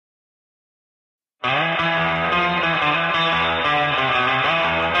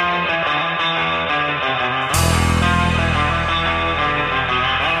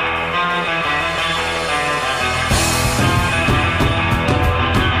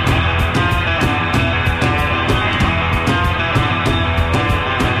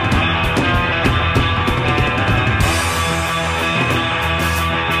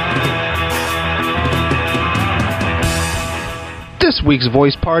This week's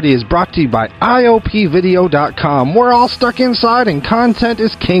Voice Party is brought to you by IOPvideo.com. We're all stuck inside and content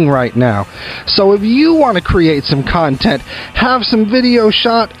is king right now. So if you want to create some content, have some video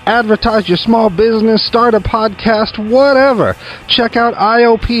shot, advertise your small business, start a podcast, whatever, check out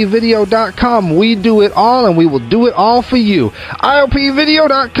IOPvideo.com. We do it all and we will do it all for you.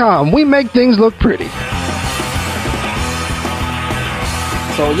 IOPvideo.com. We make things look pretty.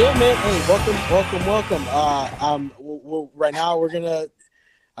 So yeah, man. Hey, welcome. Right now we're gonna.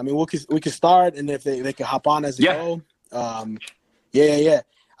 I mean, we can start, and if they can hop on as they go. Yeah.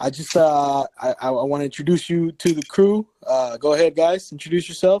 I just I want to introduce you to the crew. Go ahead, guys. Introduce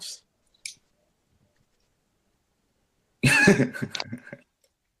yourselves.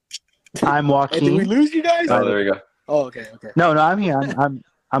 I'm Joaquin. Hey, did we lose you guys? Oh, there we go. Oh, okay. No, I'm here.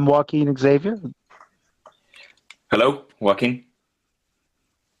 I'm Joaquin Xavier. Hello, Joaquin.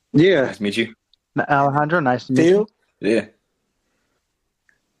 Yeah. Nice to meet you. Alejandro, nice to meet you. Yeah.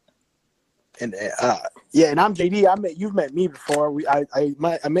 And and I'm JD. You've met me before. I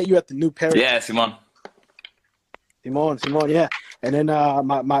met you at the new Paris. Yeah, Simon, yeah. And then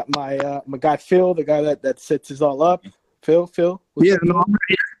my guy Phil, the guy that sets us all up. Phil. Yeah, up, Phil?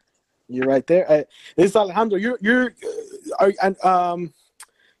 You're right there. This is Alejandro.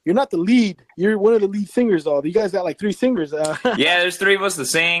 You're not the lead. You're one of the lead singers, though. You guys got like 3 singers. Yeah, there's 3 of us to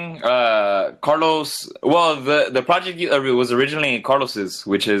sing. Carlos. Well, the project was originally Carlos's,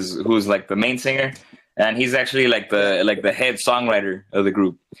 who's like the main singer, and he's actually like the head songwriter of the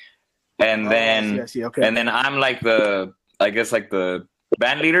group. And then, I see. Okay. And then I'm like the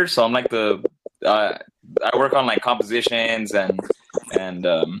band leader. So I'm like I work on like compositions and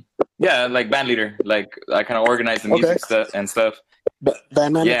like band leader. Like I kind of organize the music stuff.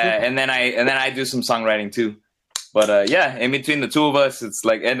 Yeah, and then I do some songwriting too. But in between the 2 of us, it's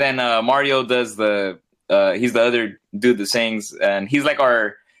like, and then Mario does he's the other dude that sings, and he's like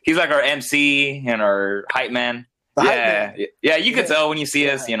our MC and our hype man. Yeah, you can tell when you see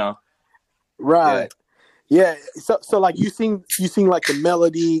us, you know. Right. Yeah. So like you sing like the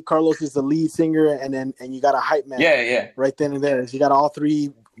melody. Carlos is the lead singer, and you got a hype man. Yeah. Right then and there, so you got all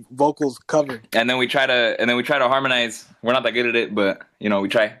 3 vocals covered. And then we try to harmonize. We're not that good at it, but you know, we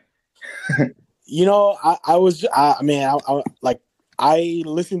try. I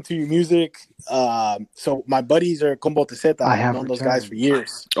listen to your music. So my buddies are Combo Teceta. I've known those guys for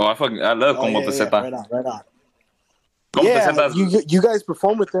years. Oh, I love Combo Teceta. Right on. You guys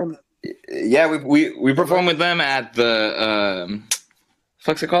perform with them. Yeah, we perform with them at the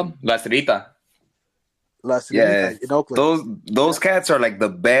what's it called? La Cerita. In Oakland. Those cats are like the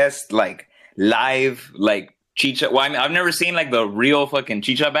best like live like chicha. Well, I mean, I've never seen like the real fucking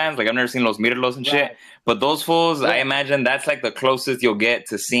chicha bands. Like I've never seen Los Mirlos and shit. But those fools, I imagine that's like the closest you'll get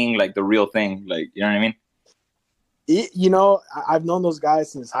to seeing like the real thing. Like, you know what I mean? I've known those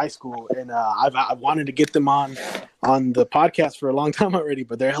guys since high school, and I've wanted to get them on the podcast for a long time already,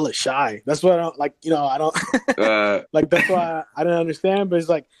 but they're hella shy. That's what I don't like. I don't like. That's why I don't understand. But it's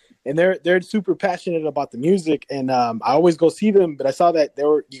like, and they're super passionate about the music, and I always go see them. But I saw that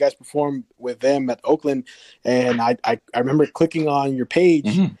you guys performed with them at Oakland, and I remember clicking on your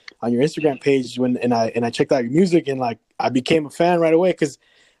page, on your Instagram page, and I checked out your music, and like I became a fan right away because.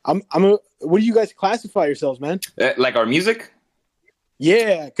 What do you guys classify yourselves, man? Like our music?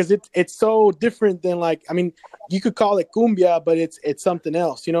 Yeah, because it's so different than like, I mean, you could call it cumbia, but it's something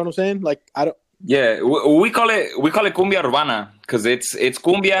else. You know what I'm saying? Like I don't. Yeah, we call it cumbia urbana because it's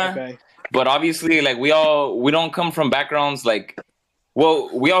cumbia, but obviously like we don't come from backgrounds like, well,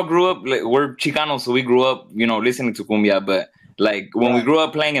 we all grew up like, we're Chicanos, so we grew up listening to cumbia, but like when we grew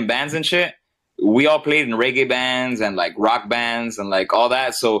up playing in bands and shit. We all played in reggae bands and like rock bands and like all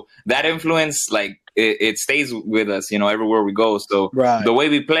that. So that influence, like it stays with us, everywhere we go. So the way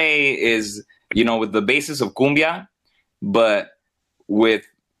we play is, with the basis of cumbia, but with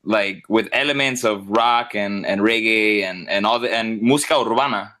elements of rock and reggae and all and música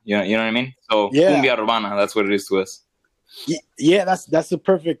urbana, you know what I mean? So cumbia urbana, that's what it is to us. Yeah, that's the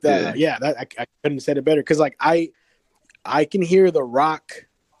perfect. I couldn't have said it better because like I can hear the rock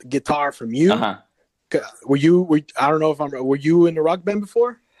guitar from you. Were you in the rock band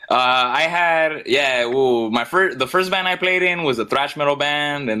before? I had the first band I played in was a thrash metal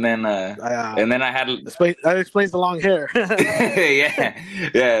band, and then I had that explains the long hair.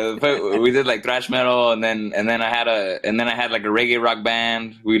 But we did like thrash metal, and then I had like a reggae rock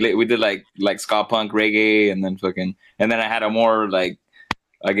band. We did like ska punk reggae, and then I had a more like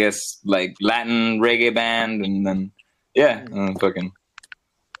I guess like Latin reggae band, and then fucking.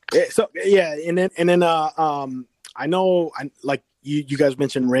 So and then I know like you guys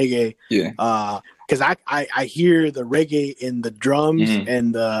mentioned reggae. Yeah. because I hear the reggae in the drums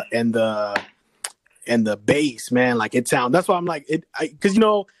and the bass, man. Like it sounds. That's why I'm like it, because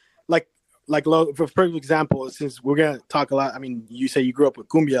like for perfect example, since we're gonna talk a lot. I mean, you say you grew up with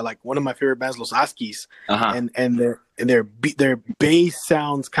cumbia. Like one of my favorite bands, Los Askis, and their bass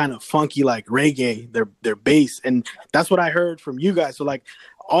sounds kind of funky like reggae. Their bass, and that's what I heard from you guys. So like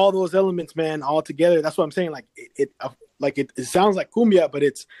all those elements, man, all together. That's what I'm saying. Like it sounds like cumbia, but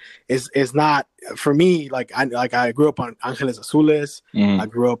it's not for me. Like I grew up on Ángeles Azules. I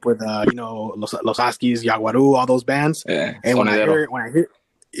grew up with Los Askis, Yaguarú, all those bands. Yeah. And when I hear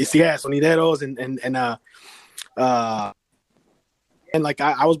sonideros and like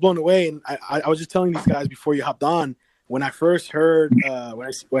I was blown away, and I was just telling these guys before you hopped on, when I first heard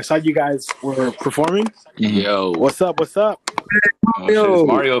when I saw you guys were performing. Yo, what's up? Mario. It's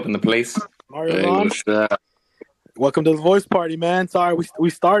Mario up in the place. Mario, what's up? Welcome to the voice party, man. Sorry, we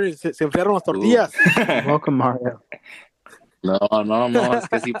started. Se enfriaron las tortillas. Welcome, Mario. No, es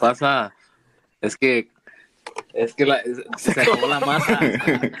que sí pasa. Es que se acabó la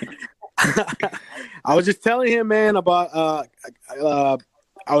masa. I was just telling him, man, about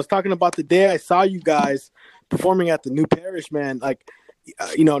I was talking about the day I saw you guys performing at the New Parish, man. Like,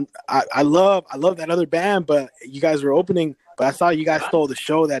 I love that other band, but you guys were opening. But I saw you guys stole the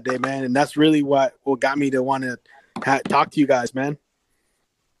show that day, man, and that's really what got me to want to talk to you guys, man.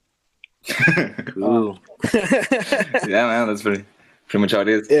 Cool. Yeah, man, that's pretty much how it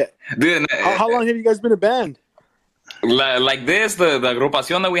is. Yeah, dude. How long have you guys been a band? Like this, the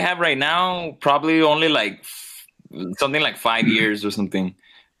agrupación that we have right now, probably only like something like 5 years or something.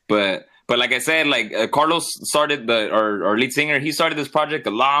 But like I said, like Carlos started our lead singer. He started this project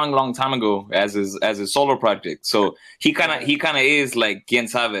a long time ago as his solo project. So he kind of is like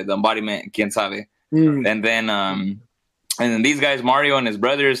Qiensave, the embodiment Qiensave. And then these guys, Mario and his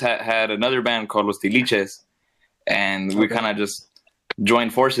brothers, had another band called Los Tiliches, and we kind of just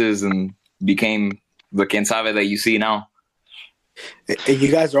joined forces and became the Qiensave that you see now. And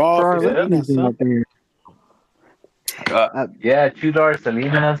you guys are all yeah, Tudor,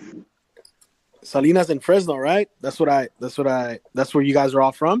 Salinas and Fresno, right? That's where you guys are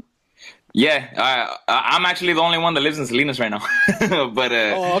all from. Yeah, I'm actually the only one that lives in Salinas right now. But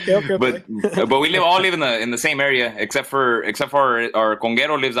okay. But we all live in the same area, except for our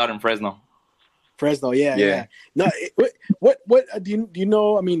conguero lives out in Fresno. Fresno, yeah. No, what do you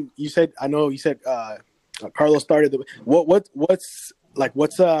know? I mean, I know you said Carlos started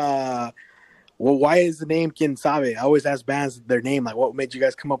why is the name Qiensave? I always ask bands their name. Like, what made you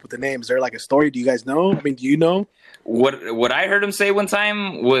guys come up with the name? Is there like a story? Do you guys know? I mean, do you know? What I heard him say one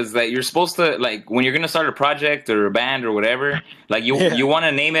time was that you're supposed to, like, when you're gonna start a project or a band or whatever, like you want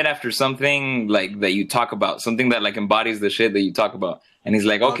to name it after something like that you talk about, something that like embodies the shit that you talk about. And he's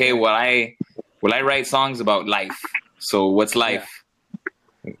like, okay. well I write songs about life. So what's life?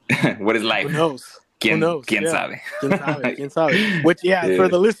 Yeah. What is life? Who knows? Qiensave. Qiensave. Which, for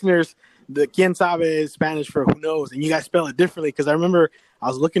the listeners, the Qiensave is Spanish for who knows, and you guys spell it differently. Because I remember I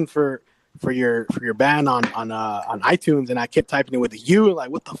was looking for your band on iTunes, and I kept typing it with a U, and like,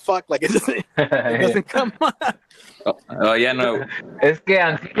 what the fuck? Like it doesn't come up. Oh yeah, no. Es que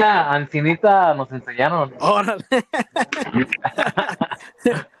Ancinita nos enseñaron. Órale.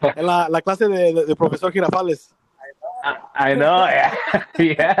 En la clase de profesor Girafales. I know.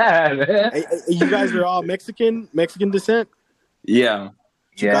 Yeah. You guys are all Mexican descent? Yeah.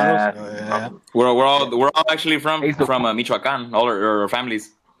 Yeah. We're all actually from Michoacán, all our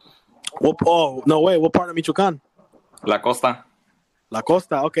families. No way. What part of Michoacán? La Costa. La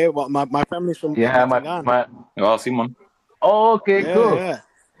Costa. Okay. Well, my family's from my Simon. Oh, okay, cool. Yeah.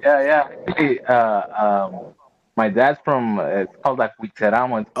 Actually, my dad's from it's called like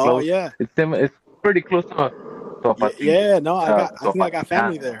Huitzeramo. It's close. It's pretty close to yeah. No, I think I got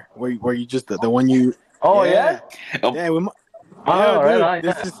family there. Where you just the one you. Oh yeah. Right.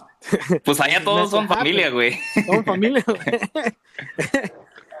 This is. Pues allá todos son familia, güey. Son familia.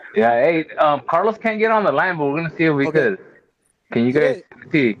 Yeah. Hey, Carlos can't get on the line, but we're gonna see if we could. Can you guys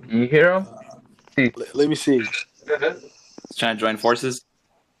see? Can you hear him? See. Let me see. He's trying to join forces.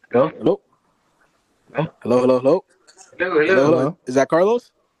 Hello. Is that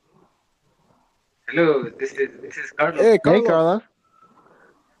Carlos? Hello. This is Carlos. Hey, Carlos. Hey, Carlos.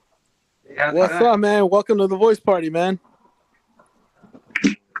 Yeah, what's up, man? Welcome to the voice party, man.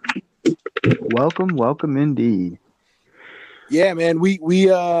 Welcome indeed. Yeah, man. We've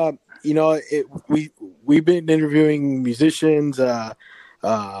been interviewing musicians, artists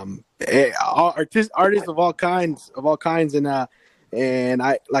of all kinds, and I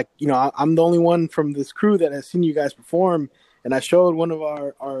I'm the only one from this crew that has seen you guys perform, and I showed one of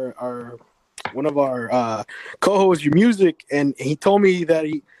our one of our co-hosts your music, and he told me that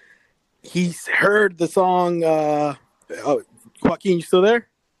he's heard the song. Joaquin, you still there?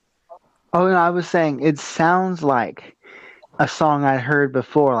 Oh, no, I was saying it sounds like a song I heard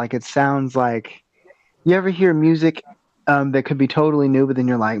before. Like it sounds like you ever hear music that could be totally new, but then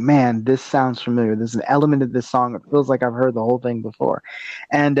you're like, man, this sounds familiar. There's an element of this song. It feels like I've heard the whole thing before.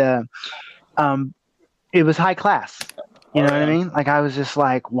 And it was High Class. You know what I mean? Like I was just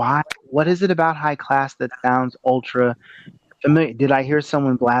like, why? What is it about High Class that sounds ultra familiar? Did I hear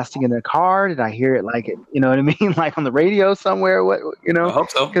someone blasting in their car? Did I hear it like it? You know what I mean? Like on the radio somewhere? What you know? I hope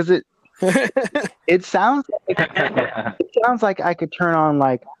so. Because it sounds like I could turn on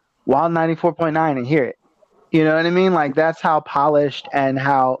like Wild 94.9 and hear it. You know what I mean? Like that's how polished and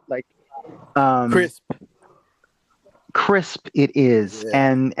how like crisp it is,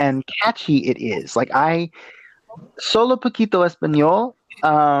 and catchy it is. Like solo poquito español,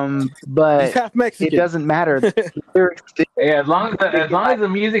 but it doesn't matter. As long as the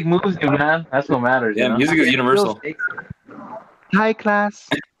music moves you, man, that's what matters. Yeah, music is universal. High class.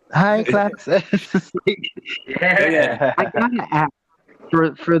 I gotta ask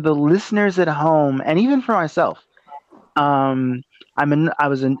for the listeners at home, and even for myself. I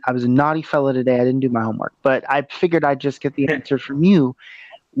was a naughty fella today. I didn't do my homework, but I figured I'd just get the answer from you.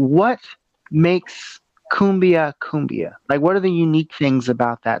 What makes cumbia cumbia? Like, what are the unique things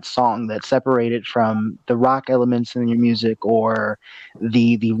about that song that separate it from the rock elements in your music or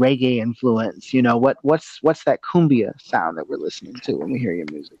the reggae influence? You know, what's that cumbia sound that we're listening to when we hear your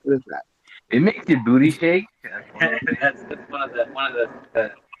music? What is that? It makes your booty shake. That's one of the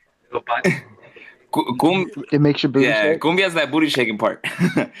it makes your booty shake. Cumbia is that booty shaking part.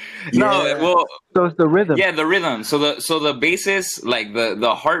 Well, so it's the rhythm. Yeah, the rhythm. So the basis, like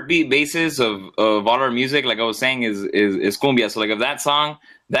the heartbeat basis of all our music, like I was saying, is cumbia. So like of that song,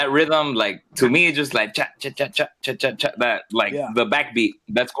 that rhythm, like to me, it's just like cha cha cha cha cha cha cha. That like the backbeat,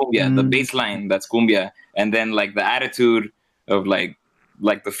 that's cumbia. The bass line, that's cumbia, and then like the attitude of like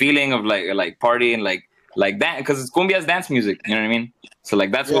the feeling of like partying, like that, because it's cumbia's dance music. You know what I mean? So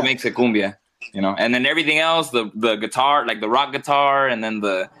like that's what makes it cumbia. You know, and then everything else, the guitar, like the rock guitar, and then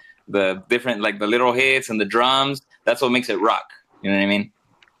the different, like the little hits and the drums, that's what makes it rock. You know what I mean?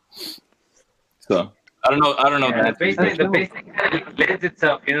 So I don't know. The bass kind of lends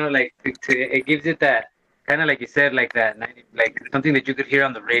itself, you know, like it gives it that kind of, like you said, like that, like something that you could hear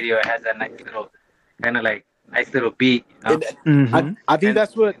on the radio. It has that nice little kind of like nice little beat. You know? I think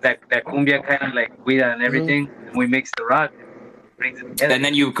that's what that cumbia kind of like guida and everything. And we mix the rock. And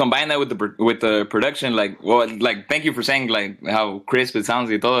then you combine that with the production, like thank you for saying like how crisp it sounds,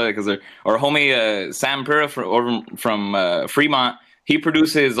 because our homie Sam Pura from Fremont, he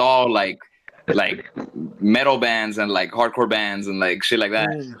produces all like metal bands and like hardcore bands and like shit like that.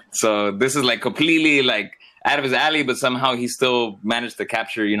 So this is like completely like out of his alley, but somehow he still managed to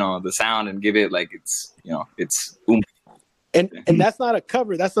capture, you know, the sound and give it like it's, you know, it's and that's not a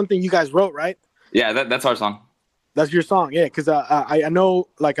cover. That's something you guys wrote, right? Yeah, that's our song. That's your song, yeah. Because I know,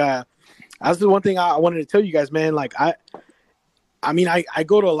 like, that's the one thing I wanted to tell you guys, man. Like, I mean, I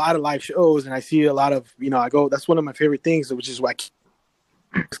go to a lot of live shows and I see a lot of, you know, that's one of my favorite things, which is why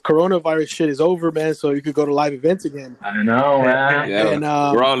coronavirus shit is over, man. So you could go to live events again. I know, man. Yeah, and,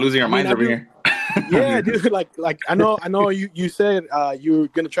 we're all losing our minds over here. Yeah, dude. Like I know. You said you were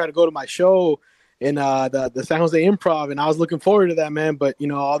gonna try to go to my show in the San Jose Improv, and I was looking forward to that, man. But you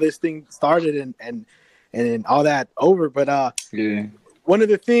know, all this thing started and all that over. But one of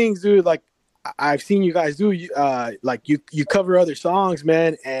the things, dude, like I've seen you guys do, like you cover other songs,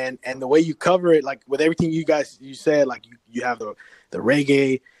 man, and the way you cover it, like with everything you said, like you have the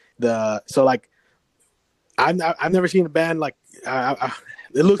reggae, so like I've never seen a band like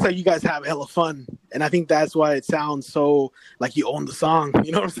it looks like you guys have hella fun, and I think that's why it sounds so like you own the song.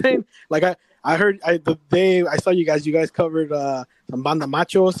 You know what I'm saying? Like I heard the day I saw you guys covered some Banda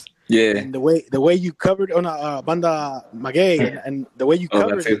Machos. Yeah, and the way you covered on Banda Maguey, and the way you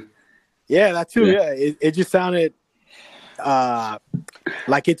covered it, that too. Yeah, it just sounded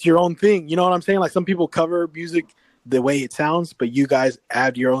like it's your own thing. You know what I'm saying? Like some people cover music the way it sounds, but you guys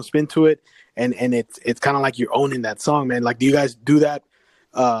add your own spin to it, and it's kind of like you're owning that song, man. Like, do you guys do that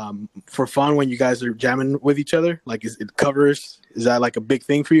for fun when you guys are jamming with each other? Like, is it covers? Is that like a big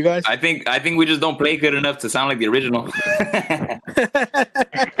thing for you guys? I think we just don't play good enough to sound like the original.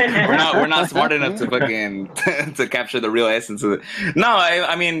 we're not smart enough to fucking to capture the real essence of it. No,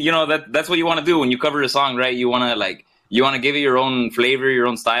 I mean, you know, that's what you want to do when you cover a song, right? You want to give it your own flavor, your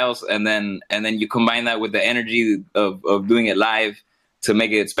own styles, and then you combine that with the energy of doing it live to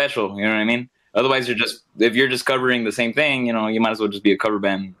make it special. You know what I mean? Otherwise, if you're just covering the same thing, you know, you might as well just be a cover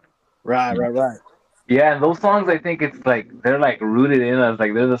band. Right. Yeah, and those songs, I think it's like they're like rooted in us.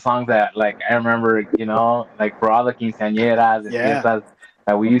 Like they're the songs that like I remember, like for all the quinceañeras and fiestas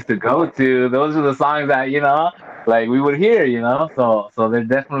that we used to go to. Those are the songs that like we would hear. So they're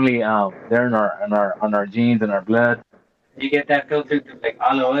definitely they're in our genes and our blood. You get that filtered through like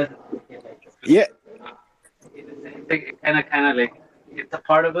all of us. Yeah. It's kind of like it's a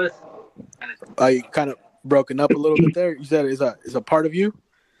part of us. You kind of broken up a little bit there. You said is a part of you.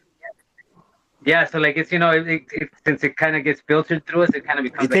 Yeah, so like it's since it kind of gets filtered through us, it kind of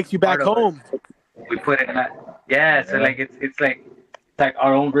becomes. It takes you back home. We put it. So like it's like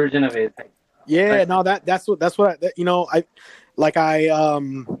our own version of it. Yeah, no, that's what I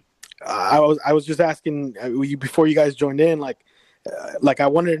was just asking you before you guys joined in, like I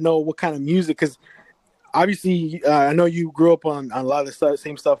wanted to know what kind of music, because obviously I know you grew up on a lot of the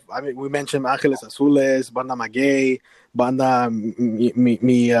same stuff. I mean, we mentioned Ángeles Azules, Banda Maguey, Banda mi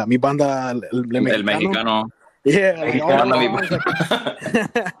Banda El Mexicano. Yeah,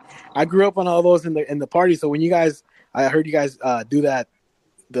 I grew up on all those in the party. So when I heard you guys do that,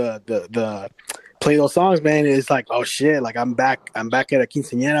 the play those songs, man, it's like, oh shit, like I'm back at a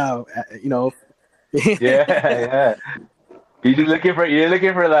quinceañera, Yeah. You're looking for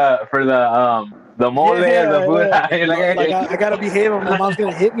the mole, the food. Yeah. I gotta behave, or my mom's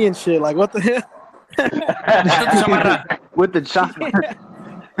gonna hit me and shit. Like, what the hell? With the chopper.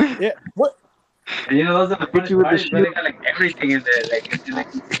 Yeah. What? And those are the funny parties where they got like everything in there. Like in the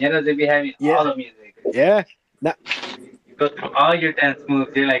quinceañeras, they be having all the music. Yeah. You go through all your dance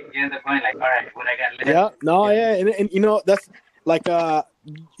moves. You're like, you end up going like, all right, what I got left. Yeah. No. Yeah. And that's like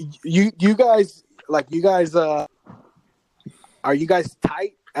you guys are you guys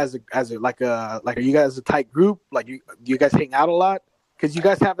tight as a like are you guys a tight group? Like do you guys hang out a lot? Because you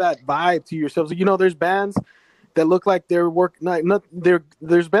guys have that vibe to yourselves. There's bands that look like they're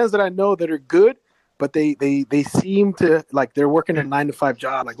there's bands that I know that are good, but they seem to like they're working a 9-to-5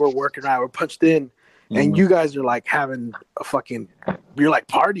 job. Like we're working around, we're punched in, and you guys are like having you're like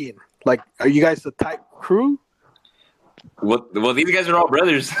partying. Like, are you guys a tight crew? Well, these guys are all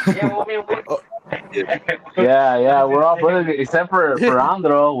brothers. Yeah, we're all brothers except for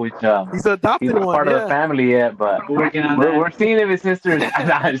Andro, which he's adopted he's not part of the family yet, but we're seeing if his sisters.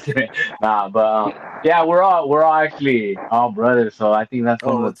 But we're all actually all brothers. So I think that's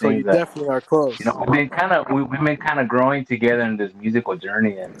one of the things that definitely are close. we've been kind of growing together in this musical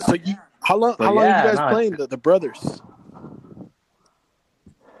journey. And so how long are you guys playing the brothers?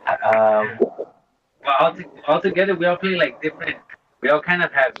 Well, all together we all play like different. We all kind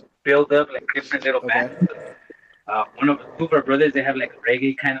of have built up like different little bands. Two of our brothers, they have like a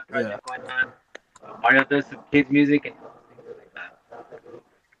reggae kind of project going on. Mario does some kids music and things like that.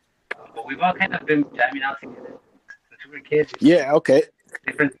 But we've all kind of been jamming out together since we were kids. Yeah. Okay.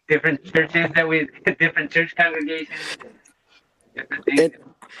 Different churches different church congregations, different things.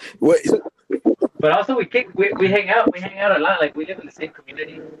 But also we hang out a lot. Like we live in the same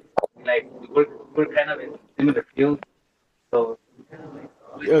community. Like we're kind of in similar fields. So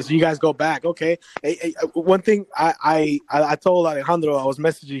you guys go back, okay? Hey, one thing I told Alejandro, I was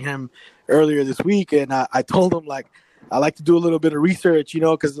messaging him earlier this week, and I told him like I like to do a little bit of research,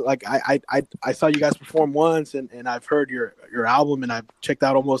 because like I saw you guys perform once, and I've heard your album, and I've checked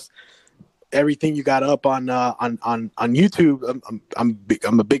out almost everything you got up on YouTube.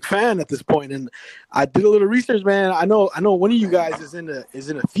 I'm a big fan at this point, and I did a little research, man. I know one of you guys is in a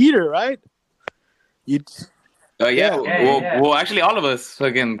theater, right? Well, actually, all of us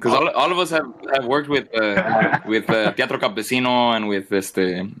again, because all of us have worked with Teatro Campesino and with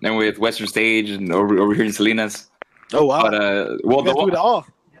Western Stage and over here in Salinas. Oh wow! But do it all.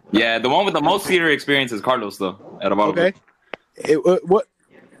 Yeah, the one with the most theater experience is Carlos, though. Out of all of us. What?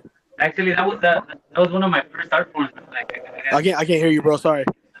 Actually, that was one of my first art forms. I can't hear you, bro. Sorry.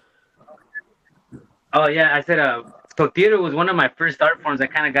 Oh yeah, I said so theater was one of my first art forms. I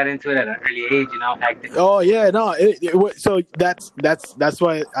kind of got into it at an early age, acting. Oh yeah, no. So that's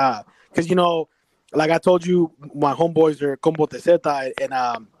why, because like I told you, my homeboys are Combo Teseta, and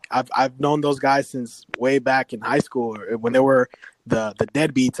I've known those guys since way back in high school when they were the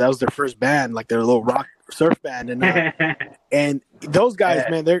Deadbeats. That was their first band, like their little rock surf band, and those guys,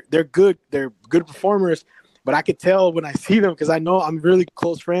 man, they're good. They're good performers. But I could tell when I see them, because I know I'm really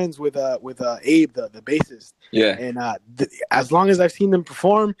close friends with Abe, the bassist. Yeah. And as long as I've seen them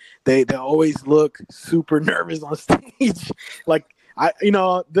perform, they always look super nervous on stage. Like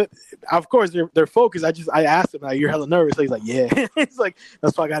of course they're focused. I asked him, like, you're hella nervous. So he's like, yeah. It's like,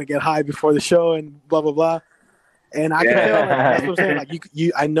 that's why I got to get high before the show and blah blah blah. And I can tell, like, that's what I'm saying. Like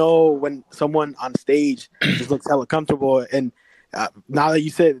I know when someone on stage just looks hella comfortable, and now that you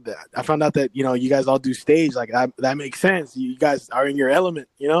said that, I found out that you guys all do stage. Like that makes sense. You guys are in your element,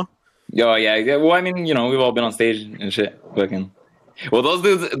 Oh yeah. Well, I mean, we've all been on stage and shit. Fucking. Well, those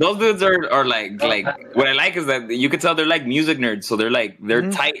dudes are like what I like is that you could tell they're like music nerds. So they're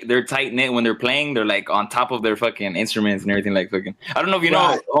tight knit when they're playing. They're like on top of their fucking instruments and everything. Like fucking. I don't know if you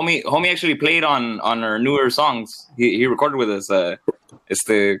know, homie actually played on our newer songs. He recorded with us.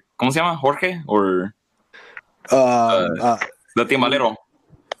 ¿Cómo se llama? Jorge or the timbalero.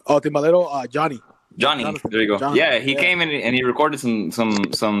 Oh, timbalero, Johnny. Jonathan, there you go. Jonathan, yeah, he came in and he recorded some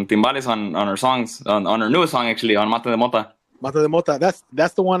timbales on our songs on our newest song actually on Mata de Mota. Mata de Mota.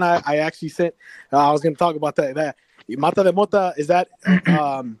 That's the one I actually sent. I was going to talk about that. Mata de Mota, is that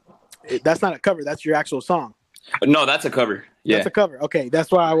that's not a cover. That's your actual song. No, that's a cover. Yeah, that's a cover. Okay,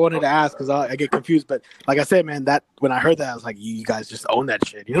 that's why I wanted to ask because I get confused. But like I said, man, that when I heard that, I was like, you guys just own that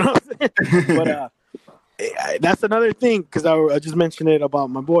shit. You know what I'm saying? But that's another thing because I just mentioned it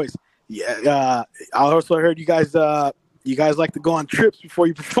about my boys. Yeah, I also heard you guys like to go on trips before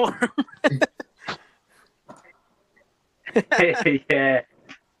you perform.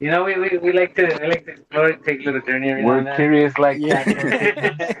 Yeah, we like to explore, take a little journey. We're curious like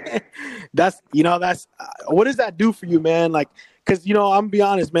that. That's what does that do for you, man? Like, because I'm gonna be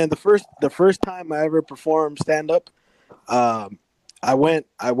honest, man. The first time I ever performed stand up, I went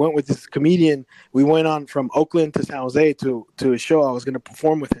with this comedian. We went on from Oakland to San Jose to a show. I was gonna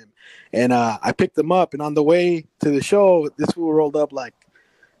perform with him, and I picked him up. And on the way to the show, this fool rolled up like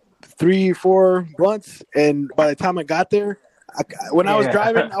 3-4 blunts, and by the time I got there, when I was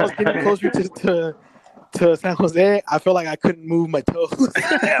driving, I was getting closer to San Jose. I felt like I couldn't move my toes.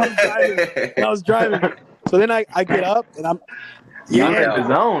 I was driving. So then I get up and I'm the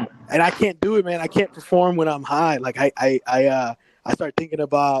zone, and I can't do it, man. I can't perform when I'm high. Like I start thinking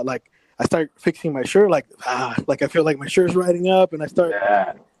about I start fixing my shirt, like I feel like my shirt's riding up, and I start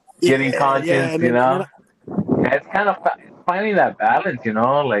getting conscious. It's kind of finding that balance,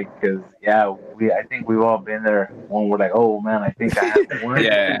 like because I think we've all been there when we're like, oh man, I think I have to work.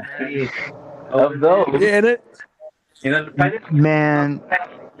 Of those. Yeah, and it. Man.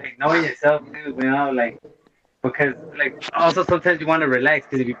 Like knowing yourself too, like because like also sometimes you want to relax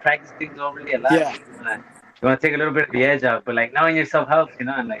because if you practice things overly a lot, you want to take a little bit of the edge off. But like knowing yourself helps, and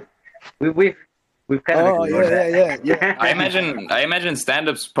like we've kind of yeah. I imagine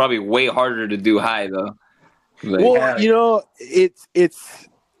stand-up's probably way harder to do high though. Like, well, it's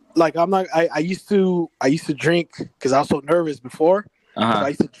like I used to drink because I was so nervous before. So I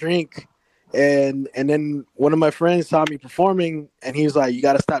used to drink, and then one of my friends saw me performing, and he was like, "You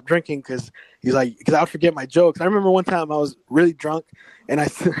got to stop drinking," because I would forget my jokes. I remember one time I was really drunk, and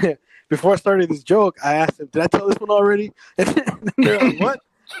before I started this joke, I asked him, "Did I tell this one already?" And they're like, "What?"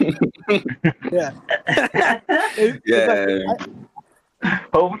 Yeah.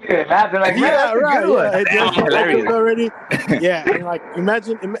 Hopefully they laugh. They're like, right. Already. Yeah, and like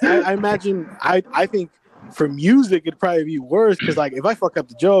I think for music it'd probably be worse because like if I fuck up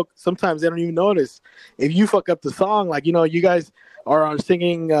the joke, sometimes they don't even notice. If you fuck up the song, like you guys are on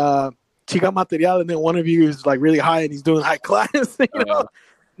singing Chica Material, and then one of you is like really high and he's doing high class,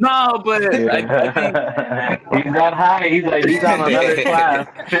 No, but I think he's not high. He's on another class.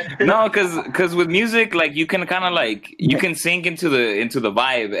 No, because with music, like you can kind of like you can sink into the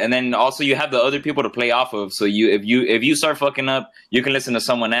vibe, and then also you have the other people to play off of. So if you start fucking up, you can listen to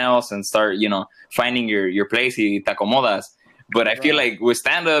someone else and start finding your place. Y te acomodas. But I feel like with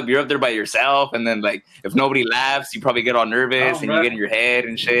stand-up, you're up there by yourself, and then like if nobody laughs, you probably get all nervous and you get in your head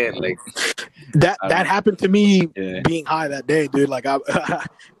and shit. Like that happened to me being high that day, dude. Like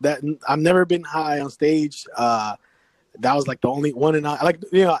I've never been high on stage. That was like the only one, and I like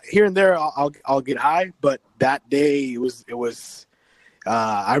here and there I'll get high, but that day it was.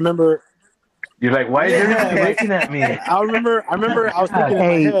 I remember. You're like, why is everyone looking at me? I remember I was thinking in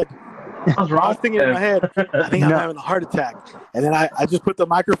my head. I was thinking in my head, I think I'm having a heart attack. And then I just put the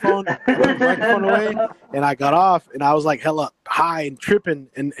microphone away, and I got off, and I was like hella high and tripping,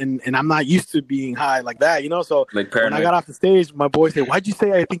 and I'm not used to being high like that, So like when I got off the stage, my boy said, "Why'd you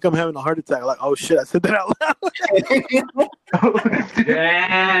say I think I'm having a heart attack?" I'm like, oh shit, I said that out loud.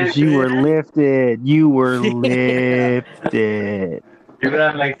 You were lifted.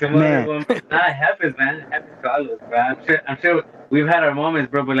 Like tomorrow, it happens, man. It happens to all of us, bro. I'm sure we've had our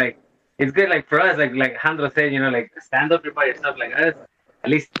moments, bro. But like, it's good, like for us, like Handro said, like stand up, you're by yourself. Like us, at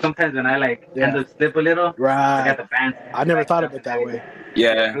least sometimes when I end up slip a little, I got the band. I never thought of it that way.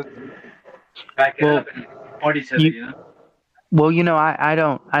 Yeah. Back it up and support each other, Well,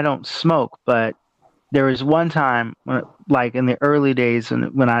 I don't smoke, but there was one time, like in the early days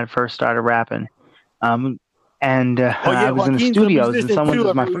when I first started rapping, And I was in the Joaquin's studios, and musician someone too.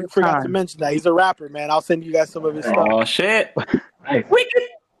 was my I first forgot time. to mention that he's a rapper, man. I'll send you guys some of his stuff. Oh shit! Nice.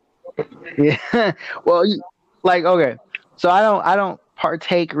 Yeah. Well, okay. So I don't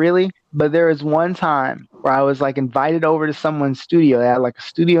partake really, but there was one time where I was like invited over to someone's studio. They had like a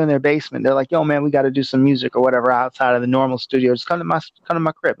studio in their basement. They're like, "Yo, man, we got to do some music or whatever outside of the normal studio. Just come to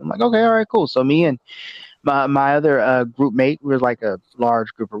my crib." I'm like, "Okay, all right, cool." So me and my other group mate, we were like a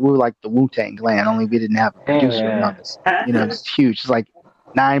large group. We were like the Wu-Tang Clan, only we didn't have a producer on this. You know, it's huge. It's like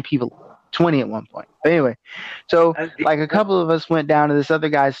 9 people, 20 at one point. But anyway, so like a couple of us went down to this other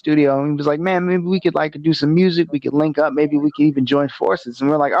guy's studio, and he was like, "Man, maybe we could like do some music. We could link up. Maybe we could even join forces." And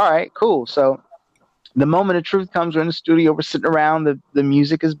we're like, "All right, cool." So the moment of truth comes. We're in the studio. We're sitting around. The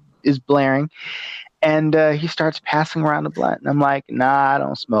music is blaring. And he starts passing around the blunt, and I'm like, "Nah, I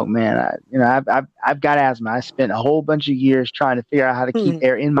don't smoke, man. I've got asthma. I spent a whole bunch of years trying to figure out how to keep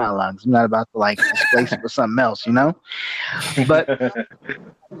air in my lungs. I'm not about to like displace it with something else, you know." But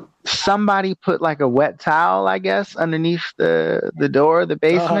somebody put like a wet towel, I guess, underneath the door of the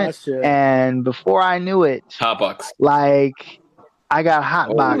basement, and before I knew it, Hotbox. like I got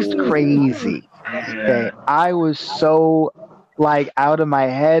hotboxed crazy. Okay, I was so like out of my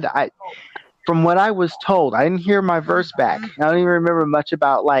head. From what I was told, I didn't hear my verse back. I don't even remember much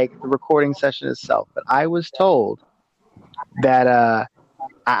about like the recording session itself, but I was told that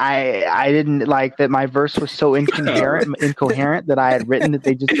I didn't like that my verse was so incoherent that I had written that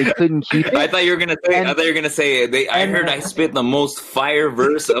they couldn't keep it. I thought you were gonna say. I heard I spit the most fire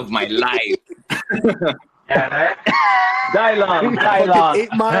verse of my life. Die long. 8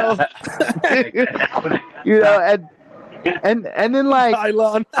 Mile. You know, and then like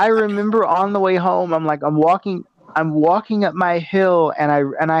I remember on the way home, I'm walking up my hill,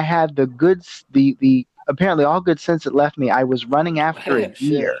 and I had the apparently all good sense that left me. I was running after a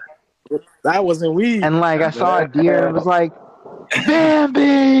deer. That wasn't weed. And like I saw a deer and it was like,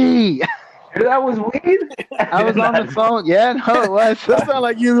 Bambi. That was weed. I was on the phone. Yeah, no, it was. That sounded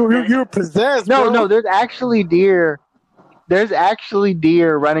like you were possessed. No, bro. there's actually deer. There's actually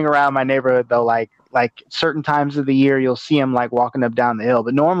deer running around my neighborhood though. Like certain times of the year, you'll see them like walking up down the hill.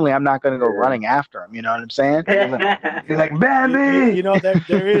 But normally, I'm not going to go running after them. You know what I'm saying? He's like, Bambi. You know,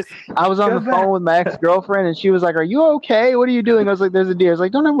 there is. I was on the phone with my ex-girlfriend, and she was like, "Are you okay? What are you doing?" I was like, "There's a deer." I was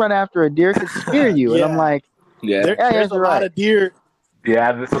like, "Don't run after a deer; it could spear you." And I'm like, there's a lot of deer.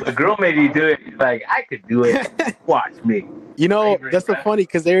 Yeah, so the girl made you do it. He's like, I could do it. Watch me. You know, that's so funny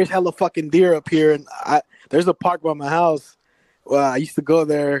because there's hella fucking deer up here, and there's a park by my house. Well, I used to go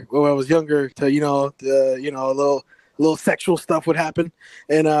there when I was younger to, a little sexual stuff would happen.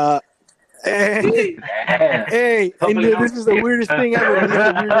 And, hey, and this is the weirdest thing ever. This is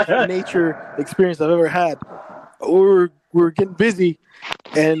the weirdest nature experience I've ever had. We were getting busy,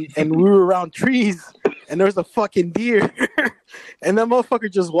 and we were around trees, and there was a fucking deer. And that motherfucker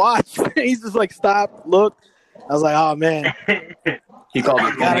just watched. He's just like, stop, look. I was like, oh, man. He called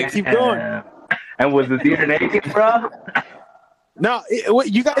me. Gotta keep going. And was the deer naked, bro? No,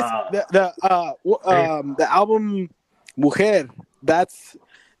 you guys, the album Mujer, that's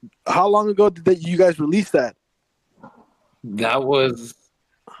how long ago did you guys release that? That was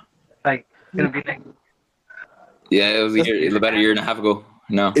like gonna be like, yeah, it was about a year and a half ago.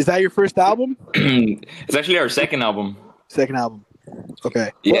 No, is that your first album? It's actually our second album. Second album.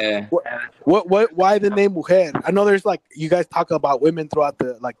 Okay. Yeah. What? Why the name Mujer? I know there's like you guys talk about women throughout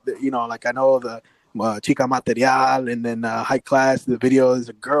the I know the. Chica Material, and then High Class. The video is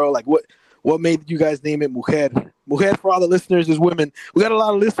a girl. Like, what made you guys name it Mujer? Mujer, for all the listeners, is women. We got a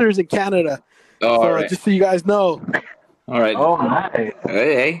lot of listeners in Canada. Oh, so, right. Just so you guys know. All right. Oh, nice.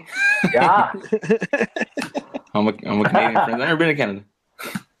 Hey. Yeah. I'm a Canadian friend. I've never been to Canada.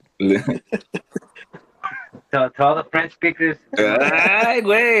 To all the French speakers. Ay,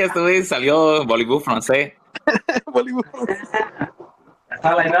 güey, este güey salió Bollywood francés. That's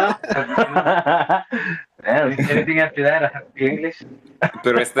all I know. Anything after that, I have to be English.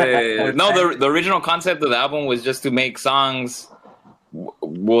 Pero the original concept of the album was just to make songs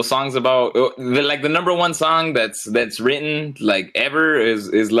about like the number one song that's written like ever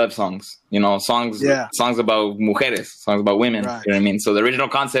is love songs. You know, songs about mujeres, songs about women. Right. You know what I mean? So the original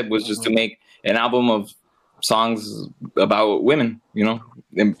concept was just to make an album of songs about women. You know,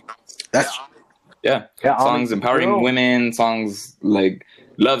 songs empowering women, songs like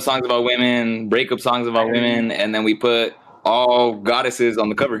love songs about women, breakup songs about women, and then we put all goddesses on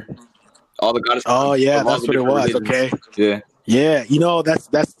the cover. All the goddesses. Oh yeah, that's what it was. Religions. Okay. Yeah. You know, that's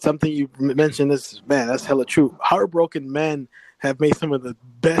something you mentioned. That's hella true. Heartbroken men have made some of the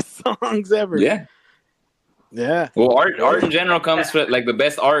best songs ever. Yeah. Yeah. Well, art in general comes from like the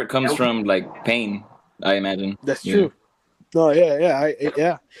best art comes from like pain. I imagine. That's true. No,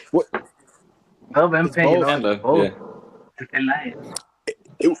 yeah. What? Love and pain, both. Both. It's a thin line.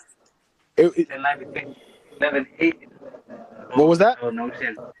 Thin line between 11 and 8. What was that?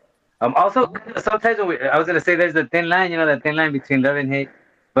 Notion. Also, sometimes I was gonna say there's a thin line, that thin line between love and hate.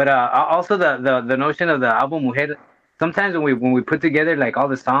 But also the notion of the album Mujer. Sometimes when we put together like all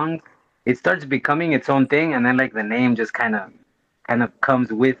the songs, it starts becoming its own thing, and then like the name just kind of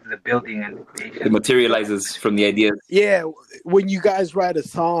comes with the building and the creation. It materializes from the ideas. Yeah, when you guys write a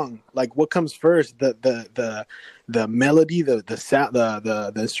song, like what comes first, the melody, the sound,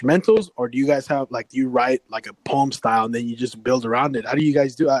 the instrumentals, or do you guys have like, do you write like a poem style and then you just build around it? How do you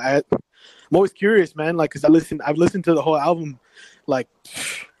guys do? I'm always curious, man. Like, cause I've listened to the whole album, like.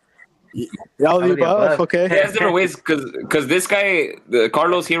 All the above, okay. He has different ways, cause this guy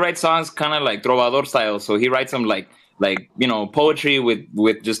Carlos, he writes songs kind of like trovador style, so he writes them like poetry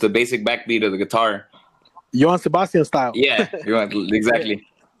with just a basic backbeat of the guitar. Johann Sebastian style. Yeah, exactly.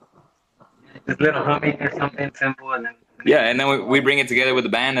 Just little humming or something simple, and then and then we bring it together with the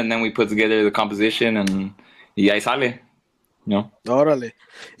band, and then we put together the composition, and ahí sale. Órale.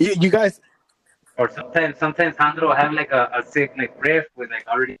 You guys. Or sometimes Sandro will have like a sick like riff with like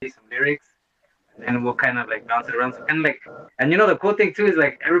already some lyrics, and we'll kind of like bounce it around. So kind of like, and the cool thing too is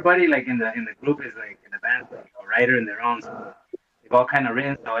like everybody like in the group is like in the band like a writer in their own. So they've all kind of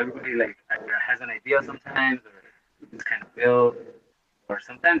written. So everybody like either has an idea sometimes, or just kind of build, or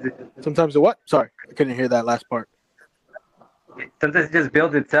sometimes what? Sorry, I couldn't hear that last part. Sometimes it just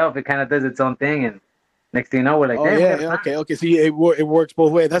builds itself. It kind of does its own thing, and next thing you know, we're like, okay. See, it works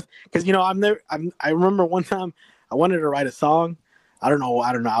both ways. That's because I remember one time I wanted to write a song. I don't know.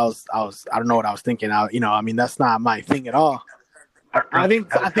 I don't know what I was thinking. That's not my thing at all. I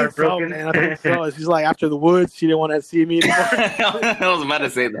think so, man. I think so. It's just like After the Woods. She didn't want to see me anymore. I was about to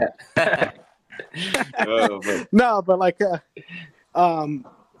say that. No, but like,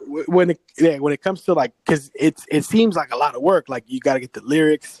 when it comes to like, because it seems like a lot of work. Like you got to get the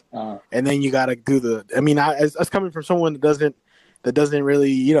lyrics, and then you got to do the. I mean, as coming from someone that doesn't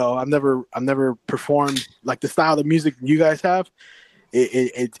really, I've never performed like the style of music you guys have.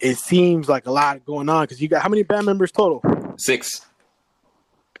 It seems like a lot going on because you got how many band members total? 6.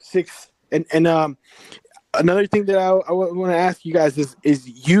 And another thing that I want to ask you guys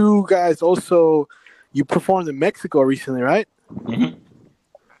is you guys also you performed in Mexico recently, right? Mm-hmm.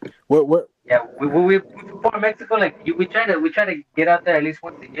 What? Yeah, we perform in Mexico. Like we try to get out there at least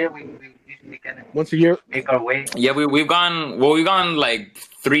once a year. We usually kind of once a year make our way. Yeah, we've gone like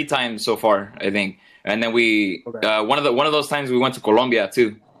 3 times so far, I think. And then one of those times we went to Colombia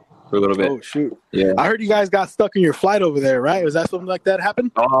too for a little bit. Oh shoot! Yeah, I heard you guys got stuck in your flight over there, right? Was that something like that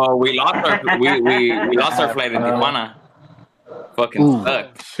happened? Oh, we lost our flight in Tijuana. Fucking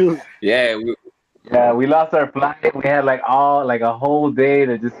stuck. Shoot. Yeah. We lost our flight. We had like a whole day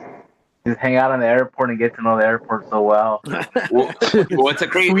to just hang out in the airport and get to know the airport so well. Well, it's a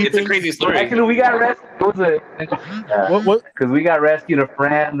crazy story. Actually, we got rescued. What? Because we got rescued. A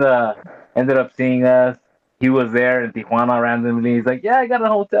friend ended up seeing us. He was there in Tijuana randomly. He's like, "Yeah, I got a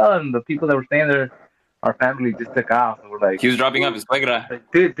hotel," and the people that were staying there, our family just took off. And we're like, he was dropping off his suegra.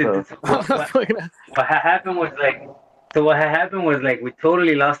 Dude, what happened was like we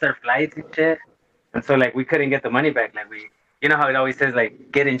totally lost our flights and shit, and so like we couldn't get the money back. Like you know how it always says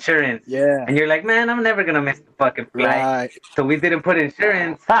like get insurance. Yeah. And you're like, man, I'm never gonna miss the fucking flight. Right. So we didn't put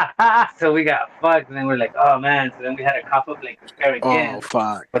insurance. So we got fucked. And then we're like, oh man. So then we had to cough up like prepare again. Oh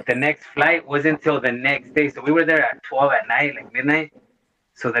fuck. But the next flight wasn't until the next day. So we were there at 12 at night, like midnight.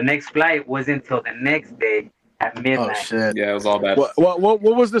 So the next flight wasn't until the next day at midnight. Oh shit. Yeah, it was all bad. What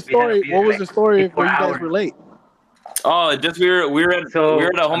was the story? What was the story where you guys were late? Oh, just we were at a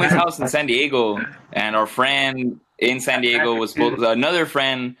homie's house in San Diego, and our friend in San Diego another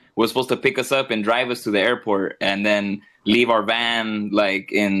friend was supposed to pick us up and drive us to the airport, and then leave our van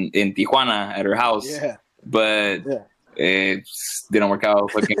like in Tijuana at her house. Yeah. But it didn't work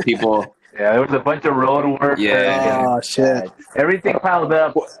out. Fucking people. Yeah, there was a bunch of road work. Yeah. Oh shit. Everything piled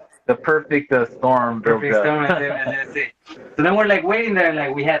up. The perfect storm. Perfect storm. That's it. So then we're like waiting there, and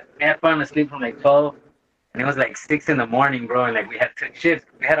like we had fallen asleep from like 12. And it was like 6 a.m, bro, and like we had took shifts.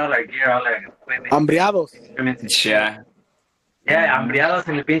 We had all our gear, all our equipment. Hambriados. Yeah. Yeah, hambriados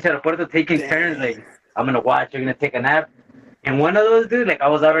in the pinche aeropuerto taking turns. Like, I'm gonna watch, you're gonna take a nap. And one of those dudes, like, I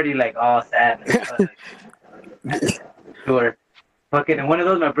was already like all sad. Sure. Fucking, and one of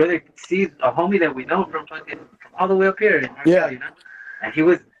those, my brother sees a homie that we know from all the way up here in Arkansas, you know? And he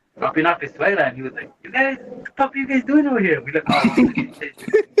was dropping off his suegra, and he was like, you guys, what the fuck are you guys doing over here? We like, oh,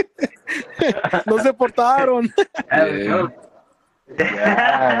 no se portaron.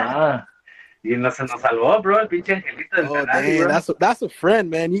 Yeah. Y se nos salvó, bro, el pinche Angelito del Canal, bro. That's a friend,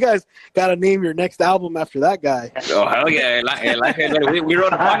 man. You guys gotta name your next album after that guy. Oh hell yeah! We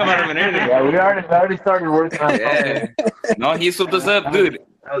wrote a song about him and everything. Yeah, we already started working on it. No, he swooped us up, dude.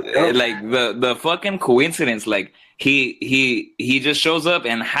 Like the fucking coincidence, like he just shows up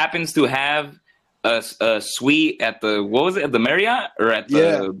and happens to have a suite at the, what was it, at the Marriott or at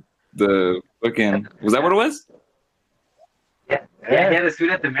the fucking, was that what it was? Yeah, he had a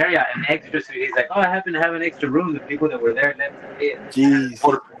suite at the Marriott, an extra suite. He's like, oh, I happen to have an extra room. The people that were there left it. Jeez.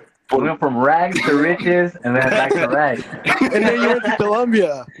 We went from rags to riches and then back to rags. And then you went to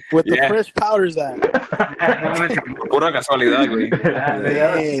Colombia with the fresh powders at. Pura casualidad, güey.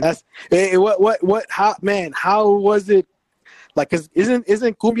 How was it? Like, cause isn't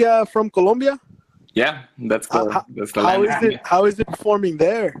cumbia from Colombia? Yeah, that's the how is it performing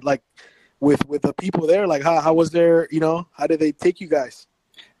there? Like, with the people there, like how was there? You know, how did they take you guys?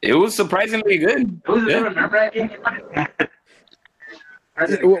 It was surprisingly good.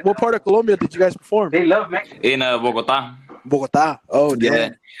 What part of Colombia did you guys perform? They love Mexico. In Bogota. Bogota. Oh,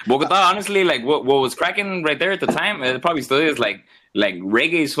 yeah. Bogota, honestly, like what was cracking right there at the time, it probably still is, like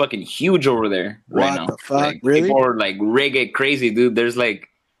reggae is fucking huge over there right now. What the fuck? Like, really? People are like reggae crazy, dude. There's like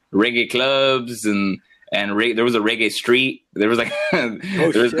reggae clubs and there was a reggae street. There was like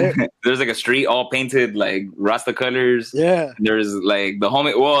there's like a street all painted like Rasta colors. Yeah. There's like the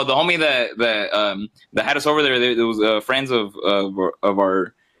homie that had us over there. There was friends of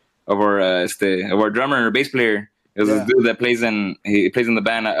our drummer and bass player. It was this dude that plays in the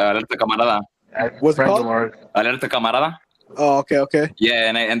band Alerta Camarada. What's it called? Alerta Camarada. Oh, okay. Yeah,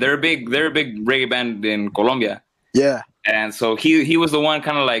 and they're a big reggae band in Colombia. Yeah. And so he was the one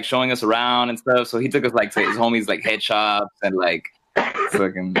kind of like showing us around and stuff. So he took us like to his homies like head shops and like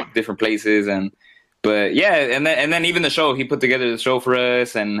fucking different places but yeah, and then even the show, he put together the show for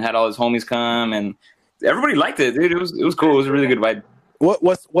us and had all his homies come and everybody liked it, dude. It was cool. It was a really good vibe.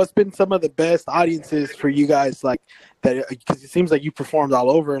 What's been some of the best audiences for you guys, like that? Because it seems like you performed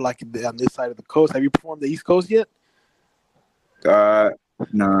all over, like on this side of the coast. Have you performed the East Coast yet? No.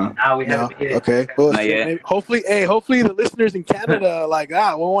 We haven't. Okay. Well, hopefully the listeners in Canada like we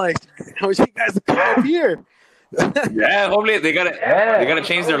want you guys to come up here. Yeah, hopefully they gotta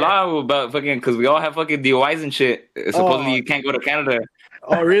change their law about fucking, because we all have fucking DUIs and shit. Supposedly you can't go to Canada.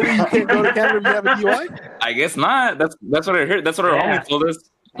 Oh really? You can't go to Canada if you have a DUI? I guess not. That's what I heard. That's what our homies told us.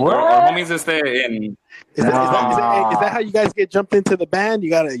 Our homies is in. Is that how you guys get jumped into the band? You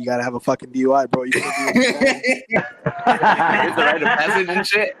gotta have a fucking DUI, bro. You can't do it. It's the rite of passage and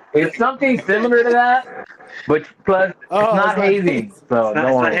shit. It's something similar to that, but plus it's not hazing. So it's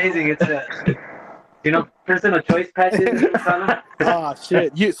not hazing. It's personal choice patches. Oh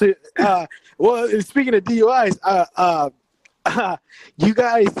shit! Well, speaking of DUIs, you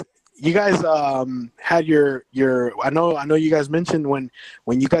guys had your I know you guys mentioned when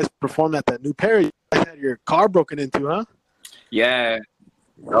you guys performed at that new Paris, you guys had your car broken into, huh? Yeah.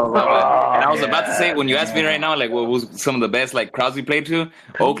 And I was about to say, when you asked me right now, like what was some of the best like crowds we played to?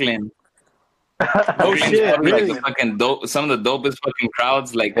 Oakland. Oh shit! Really? Like the fucking some of the dopest fucking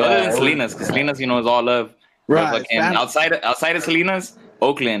crowds, like other than Salinas, because Salinas, is all love. Right. Outside of Salinas,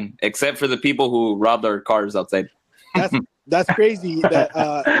 Oakland, except for the people who robbed our cars outside. That's crazy. That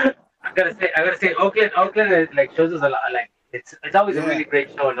I gotta say, Oakland like shows us a lot. Like it's always a really great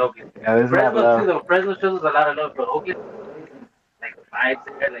show in Oakland. Yeah, Fresno too, though. Fresno shows us a lot of love, but Oakland, like vibes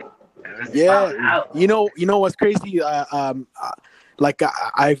there, like. Yeah, you know what's crazy? Like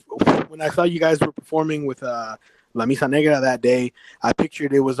when I saw you guys were performing with La Misa Negra that day, I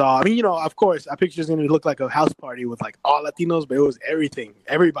pictured it was all. I mean, of course, I pictured it was going to look like a house party with like all Latinos, but it was everything.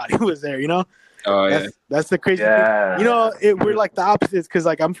 Everybody was there, Oh yeah, that's the crazy thing. We're like the opposites because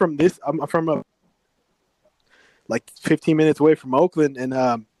like I'm from like 15 minutes away from Oakland, and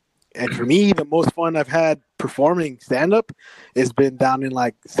for me, the most fun I've had performing stand up has been down in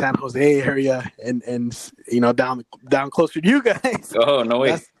like San Jose area and down closer to you guys. Oh no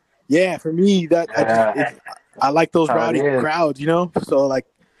way. Yeah, for me I like those rowdy crowds, So like,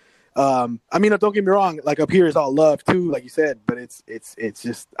 I mean, don't get me wrong. Like up here is all love too, like you said, but it's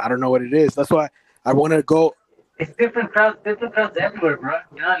just I don't know what it is. That's why I want to go. It's different crowds everywhere, bro.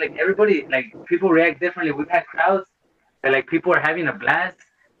 Like everybody, like people react differently. We've had crowds that like people are having a blast,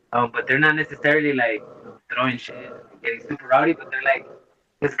 but they're not necessarily like throwing shit, getting super rowdy, but they're like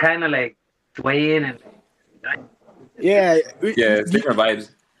it's kind of like swaying and. Yeah, it's different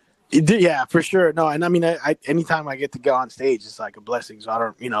vibes. Yeah, for sure. No, and I mean, I anytime I get to go on stage, it's like a blessing. So I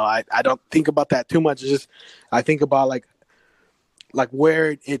don't, I don't think about that too much. It's just I think about like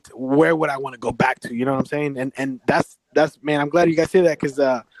where would I want to go back to? You know what I'm saying? And that's man, I'm glad you guys say that because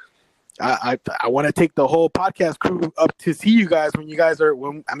I want to take the whole podcast crew up to see you guys when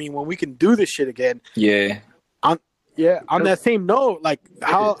we can do this shit again. Yeah. On that same note, like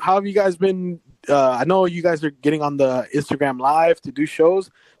how have you guys been? I know you guys are getting on the Instagram Live to do shows.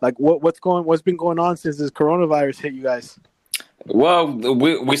 Like what's been going on since this coronavirus hit you guys? Well,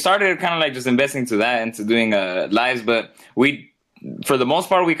 we started kind of like just investing into doing lives, but for the most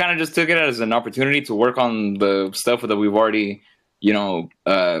part, we kind of just took it as an opportunity to work on the stuff that we've already,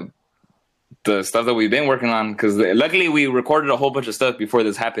 the stuff that we've been working on. Because luckily we recorded a whole bunch of stuff before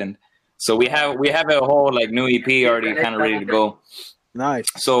this happened, so we have a whole like new EP already kind of ready to go. Nice.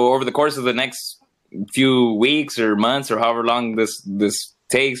 So over the course of the next few weeks or months or however long this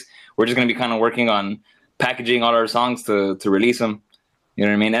takes, we're just gonna be kind of working on packaging all our songs to release them. You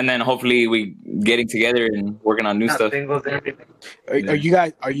know what I mean? And then hopefully we getting together and working on new stuff. Are you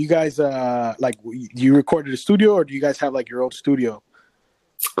guys like you recorded a studio, or do you guys have like your own studio?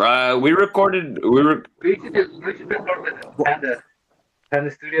 We recorded. We should record with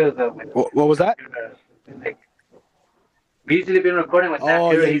Panda Studios. What was that? We usually been recording with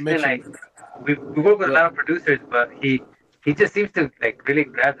that. He's been like we work with a lot of producers, but he just seems to like really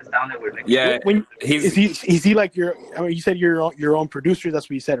grab the sound that we're like. Yeah, is he like your? I mean, you said your own producer. That's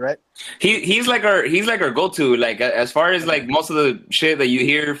what you said, right? He's like our go-to. Like as far as like most of the shit that you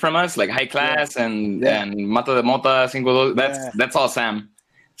hear from us, like High Class and Mata de Mota, Cinco. That's all Sam.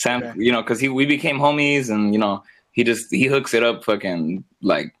 Okay. Because we became homies, and he hooks it up fucking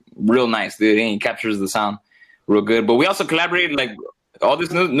like real nice, dude. He captures the sound real good. But we also collaborated, like all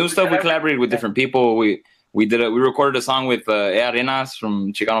this new stuff. We collaborated with different people. We recorded a song with Arenas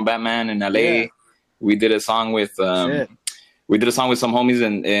from Chicano Batman in LA. Yeah. We did a song with some homies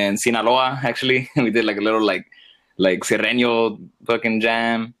in Sinaloa. Actually, we did like a little like Serreño fucking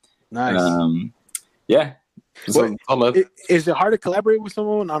jam. Nice. Yeah. So, is it hard to collaborate with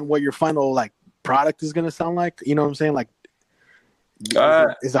someone on what your final like product is gonna sound like? You know what I'm saying? Like,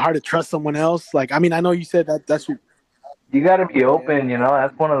 is it hard to trust someone else? Like, I mean, I know you said that's what. You got to be open,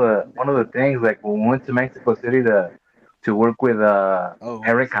 That's one of the things. Like when we went to Mexico City to work with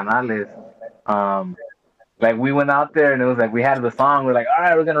Eric Canales, like we went out there and it was like we had the song. We're like, all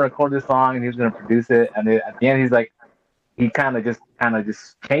right, we're gonna record this song, and he was gonna produce it. And at the end, he's like, he kind of just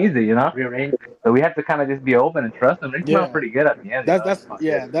changed it, rearranged it. So we have to kind of just be open and trust him. It came out pretty good at the end. That's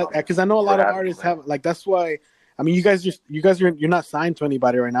because I know a lot of artists have like that's why. I mean, you guys you're not signed to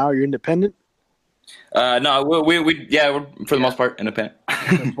anybody right now. You're independent. No, we're for the most part independent.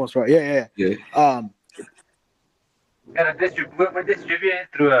 For the most part, yeah. We're distributed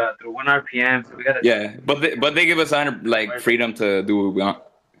through 1 RPM, so we gotta. Yeah, but they give us freedom to do what we want.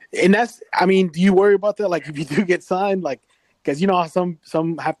 And that's, I mean, do you worry about that? Like, if you do get signed, like, because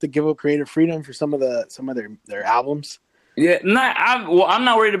some have to give up creative freedom for some of their albums. Yeah, I'm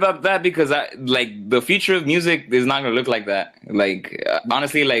not worried about that because the future of music is not gonna look like that. Like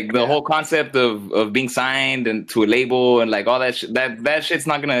honestly, like the whole concept of being signed and to a label and like all that that shit's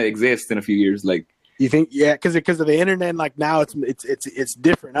not gonna exist in a few years. Like you think, yeah, because of the internet, like now it's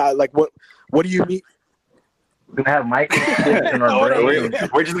different. Like what do you mean? We're gonna have microchips in our brain.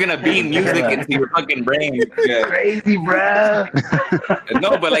 We're just gonna beam music into your fucking brain. Yeah. Crazy, bro.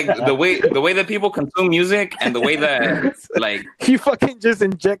 No, but like the way that people consume music and the way that like you fucking just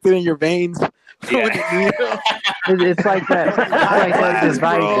inject it in your veins. Yeah. It's like that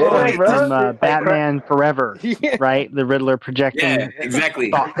device from Batman Forever, right? The Riddler projecting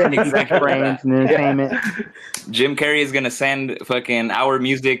exactly brains and entertainment. Jim Carrey is gonna send fucking our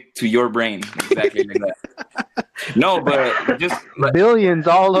music to your brain, exactly like that. No, but just billions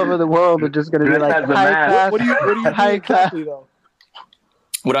all over the world are just gonna be like high class. What do you high class?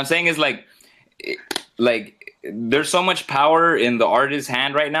 What I'm saying is like there's so much power in the artist's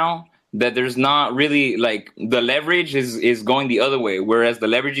hand right now that there's not really like the leverage is going the other way. Whereas the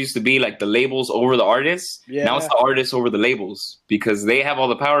leverage used to be like the labels over the artists. Yeah. Now it's the artists over the labels because they have all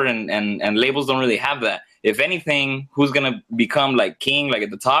the power and labels don't really have that. If anything, who's going to become like king, like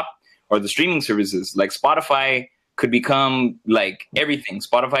at the top are the streaming services. Like Spotify could become like everything.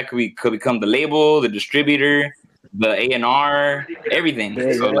 Spotify could become the label, the distributor, the A&R, everything.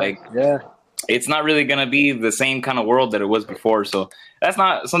 It's not really going to be the same kind of world that it was before. So that's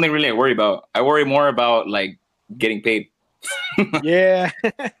not something really I worry about. I worry more about like getting paid. Yeah.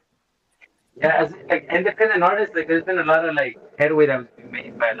 As like independent artists, like there's been a lot of like headway that was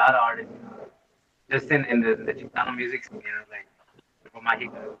made by a lot of artists. Just in the Chicano music scene, like from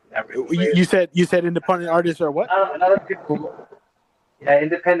Mexico. You said independent artists are what? A lot of people. Yeah,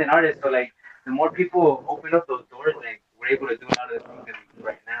 independent artists. So like the more people open up those doors, like we're able to do a lot of the things that we do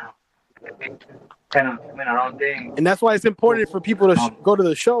right now. I think kind of in our own thing. And that's why it's important for people to go to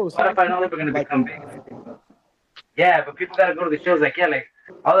the shows. What if I know that we're gonna become big? Yeah, but people gotta go to the shows. Like, yeah, like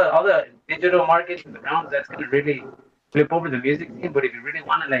all the digital marketing around, that's gonna really flip over the music scene. But if you really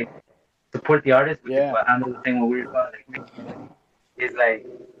want to like support the artist, which is what another thing what we're about, like, is like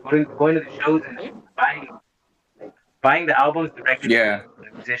going to the shows and buying the albums directly from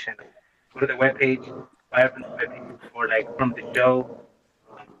the musician. Go to the webpage, buy it from the webpage, or like from the show.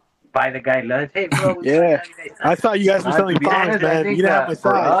 Buy the guy lunch. Hey, bro. Yeah, I thought you guys were selling thongs, man. You didn't have my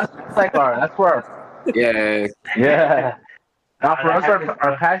size. That's like that's where. Yeah. Now for us,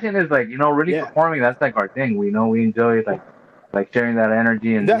 our passion is like really performing. That's like our thing. We enjoy like sharing that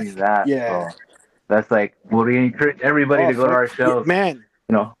energy and doing that. Yeah. So that's like we encourage everybody to go to our shows, man.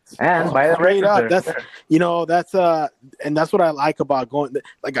 And buy the straight up. That's and that's what I like about going.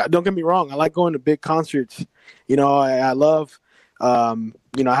 Like, don't get me wrong, I like going to big concerts. I love. I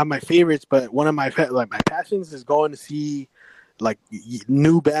have my favorites, but one of my passions is going to see like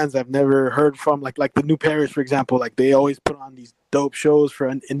new bands I've never heard from, like the New Paris, for example. Like, they always put on these dope shows for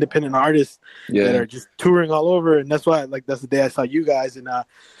independent artists that are just touring all over, and that's why that's the day I saw you guys, and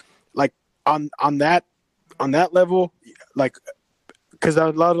like on that level, like, because a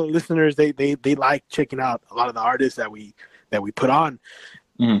lot of the listeners they like checking out a lot of the artists that we put on.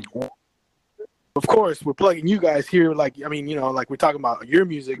 Of course, we're plugging you guys here. Like, I mean, like, we're talking about your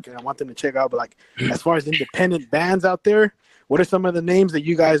music, and I want them to check out. But like, as far as independent bands out there, what are some of the names that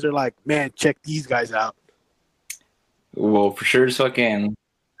you guys are like, man, check these guys out? Well, for sure, it's fucking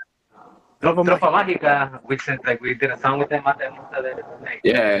Tropa Mágica. We did a song with them.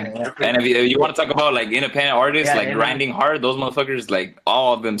 Yeah, and if you want to talk about like independent artists, grinding hard, those motherfuckers, like,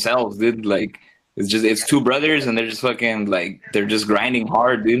 all of themselves, dude. Like, it's two brothers, and they're just fucking like they're just grinding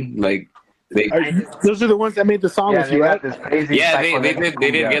hard, dude. Like. Those are the ones that made the song with you, right? They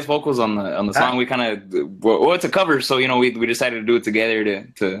did guest vocals on the song. We kind of it's a cover, so we decided to do it together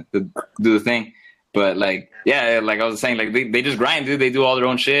to do the thing. But like I was saying, like they just grind, dude. They do all their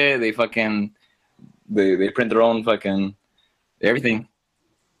own shit. They fucking they print their own fucking everything.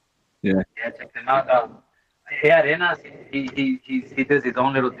 Yeah. Yeah, check them out. Arenas, he does his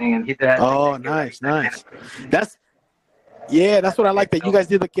own little thing, and he does. Oh, nice. That's what I like, that you guys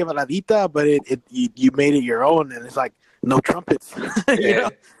did the quebradita, but you made it your own, and it's like no trumpets. We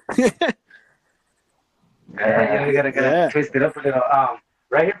gotta twist it up a little.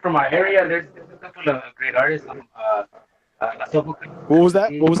 Right here from our area, there's a couple of great artists. La Sofa Queen. What was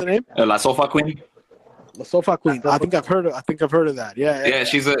that? What was the name? La Sofa Queen. La Sofa Queen. I think I've heard of that. Yeah.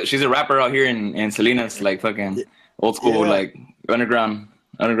 She's a rapper out here in Salinas, like fucking old school, like underground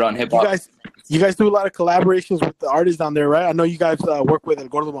hip hop. You guys do a lot of collaborations with the artists down there, right? I know you guys work with El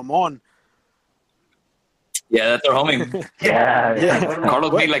Gordo Mamon. Yeah, that's our homie. Yeah.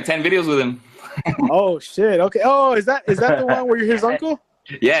 Carlos made like 10 videos with him. Oh shit! Okay. Oh, is that the one where you're his uncle?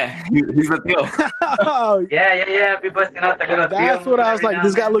 Yeah, he's the tío. Yeah. Be busting out the little tío. That's what I was like.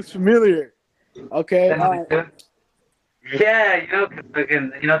 This guy looks familiar. Okay. Yeah, cause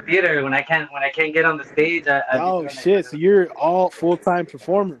theater. When I can't get on the stage, oh shit! So you're all full-time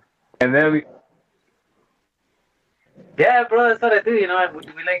performer. And then yeah, bro, that's what I do. We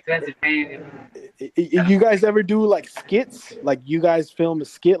like to entertain. You guys ever do like skits? Like, you guys film a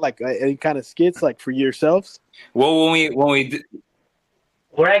skit, like any kind of skits, like for yourselves? Well, when we did,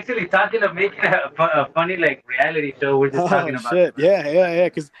 we're actually talking of making a funny like reality show. We're just talking about. Shit. Yeah.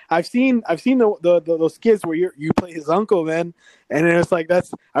 Because I've seen those skits where you play his uncle, man, and it's like I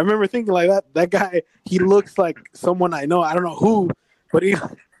remember thinking like that guy, he looks like someone I know. I don't know who, but he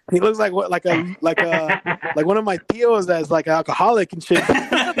looks like one of my tios that's like an alcoholic and shit.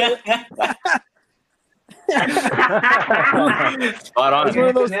 Spot on. It's one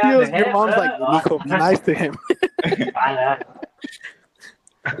of those tios. Your mom's like, Nico, be nice to him.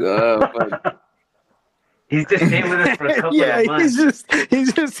 He's just staying with us for a couple of months.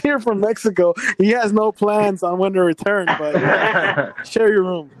 He's just here from Mexico. He has no plans on when to return, but share your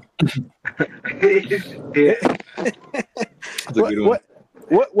room.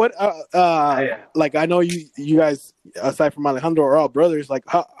 What like, I know you guys, aside from Alejandro, are all brothers. Like,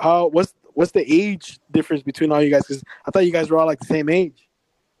 what's the age difference between all you guys? Because I thought you guys were all like the same age.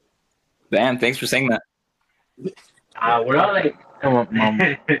 Damn, thanks for saying that. We're all like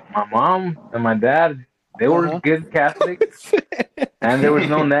my mom and my dad. They were good Catholics, and there was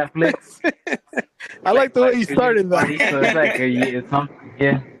no Netflix. I like the way you started that. So it's like it's something,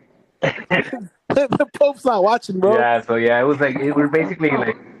 yeah. The Pope's not watching, bro. Yeah, so it was like we're basically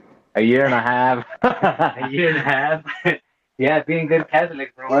like a year and a half. A year and a half. Yeah, being good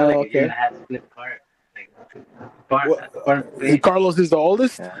Catholics, bro. We're like a year and a half split apart. Carlos is the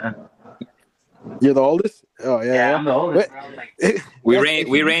oldest. Yeah. You're the oldest? Oh Yeah, I'm the oldest.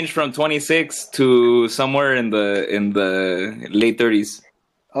 We range from 26 to somewhere in the late 30s.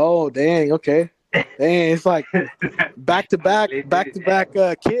 Oh, dang. Okay. Dang, it's like back to back kids,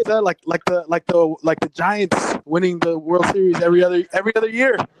 huh? Like the Giants winning the World Series every other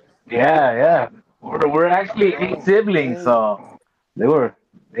year. Yeah. We're actually 8 siblings, so they were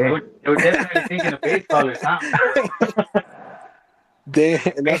definitely thinking of baseballers, huh? Damn,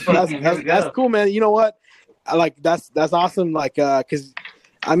 that's cool, man. You know what? That's awesome. Like, cause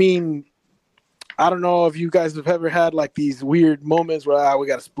I mean, I don't know if you guys have ever had like these weird moments where we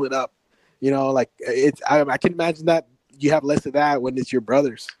got to split up. You know, like I can imagine that you have less of that when it's your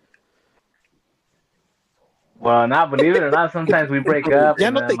brothers. Well, not believe it or not, sometimes we break up. Ya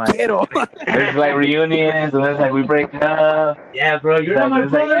no te quiero. There's like reunions, and then like we break up. Yeah, bro, you're not my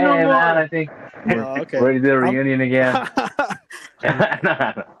brother no more. Man, I think we're ready to do a reunion again.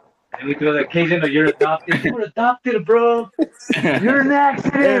 And we throw the occasional, you're adopted. You're adopted, bro. You're an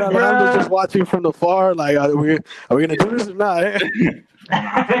accident, hey, bro. I'm just watching from the far. Like, are we gonna do this or not?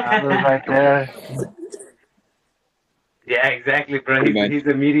 Right there. Yeah, exactly, bro. He's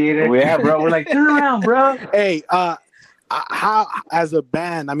the mediator. Yeah, bro. We're like, turn around, bro. Hey, how as a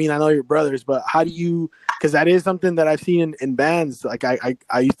band? I mean, I know you're brothers, but how do you? Because that is something that I've seen in bands. Like I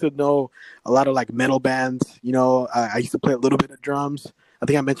used to know a lot of like metal bands. You know, I used to play a little bit of drums. I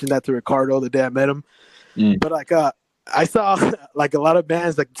think I mentioned that to Ricardo the day I met him. But like I saw like a lot of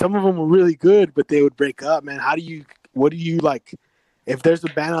bands. Like some of them were really good, but they would break up. Man, what do you like? If there's a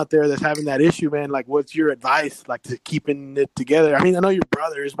band out there that's having that issue, man, like what's your advice like to keeping it together? I mean, I know you're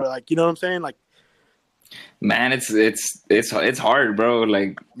brothers, but like, you know what I'm saying? Like, man, it's hard, bro.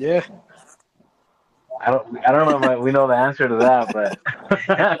 Like, yeah. I don't know if we know the answer to that, but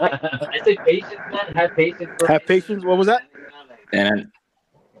I say patience, man. Have patience. Have patience. What was that? And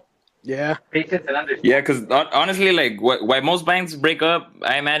yeah, patience and understanding. Yeah, because honestly, like why most bands break up,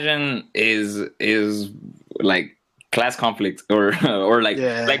 I imagine is like class conflicts or like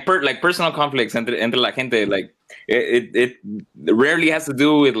personal conflicts entre la gente. Like it rarely has to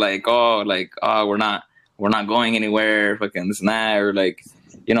do with like we're not going anywhere, fucking this and that, or like,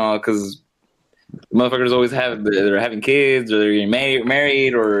 you know, because motherfuckers always they're having kids, or they're getting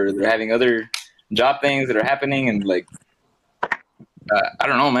married, or they're having other job things that are happening, and like I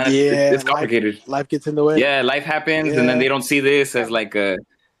don't know, man. It's complicated. Life gets in the way. Yeah, life happens, and then they don't see this as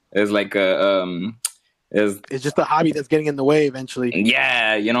it's just a hobby that's getting in the way eventually.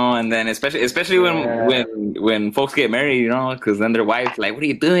 Yeah, you know, and then especially when folks get married, you know, because then their wife's like, "What are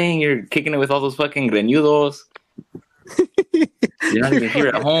you doing? You're kicking it with all those fucking greñudos. You're not even here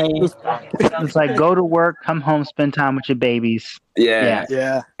at home." It's like go to work, come home, spend time with your babies. Yeah.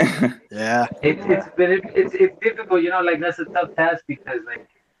 It's difficult, you know. Like that's a tough task because like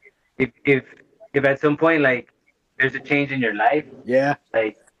if at some point like there's a change in your life,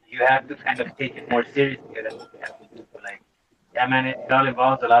 like you have to kind of take it more seriously. That's what you have to do. But like, yeah, man, it all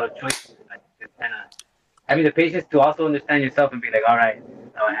involves a lot of choices. Like just kind of having the patience to also understand yourself and be like, all right,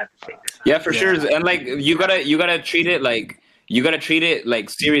 now I have to take this. Yeah, for sure. And like you gotta treat it like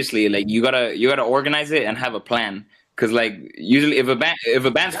seriously. Like you gotta organize it and have a plan. Because like usually if a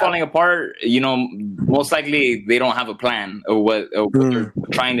band's falling apart, you know, most likely they don't have a plan of what they're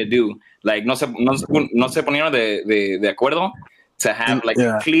trying to do. Like no se ponieron de acuerdo to have like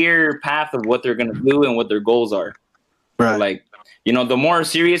a clear path of what they're gonna do and what their goals are. Right. So, like, you know, the more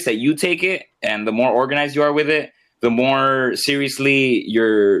serious that you take it and the more organized you are with it, the more seriously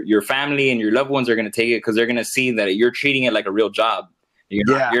your family and your loved ones are gonna take it, because they're gonna see that you're treating it like a real job.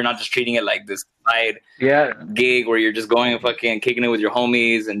 You're not just treating it like this side gig where you're just going and fucking kicking it with your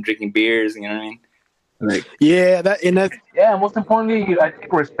homies and drinking beers. You know what I mean? Like, most importantly, I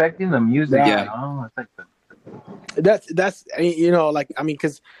think respecting the music. Yeah, you know? It's like that's you know, like I mean,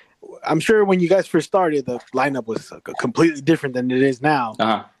 because I'm sure when you guys first started, the lineup was completely different than it is now.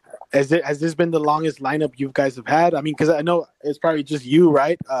 Uh-huh. Has this been the longest lineup you guys have had? I mean, because I know it's probably just you,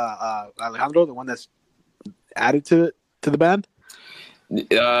 right, Alejandro, the one that's added to the band.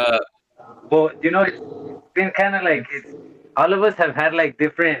 Well, you know, it's been kind of like all of us have had like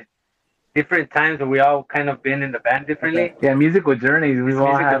different times where we all kind of been in the band differently. Yeah, musical journeys. We've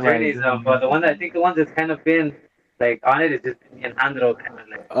all had journeys. But the one that's kind of been like on it is just Alejandro, kind of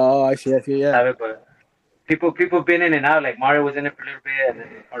like. Oh, I see. Yeah. But people been in and out. Like Mario was in it for a little bit, and then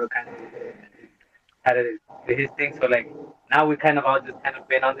Ricardo kind of had his thing. So like now we kind of all just kind of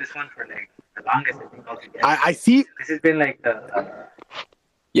been on this one for like the longest. I think altogether. I see. This has been like the.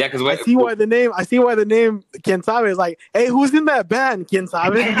 Yeah, because I see why the name Qiensave is like, hey, who's in that band,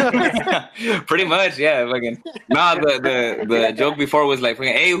 Qiensave? Pretty much, yeah. Fucking the joke before was like,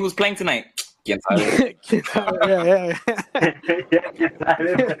 hey, who's playing tonight? Qiensave. Yeah.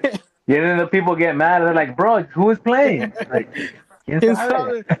 Yeah, then the people get mad. They're like, "Bro, who is playing?" Like,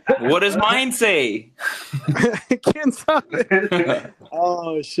 what does mine say?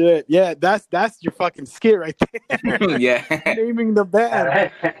 Oh shit! Yeah, that's your fucking skit right there. Yeah, naming the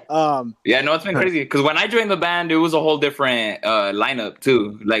band. Yeah, no, it's been crazy because when I joined the band, it was a whole different lineup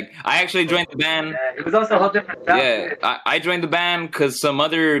too. Like, I actually joined the band. It was also a whole different sound. Yeah, I joined the band because some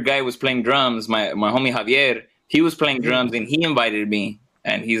other guy was playing drums. My homie Javier, he was playing drums, and he invited me.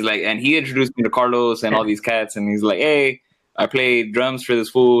 And he's like, and he introduced me to Carlos and all these cats. And he's like, hey, I play drums for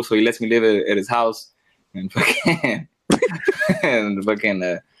this fool, so he lets me live at his house. And fucking,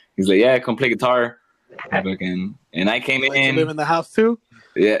 he's like, yeah, come play guitar. And I came in. You live in the house too?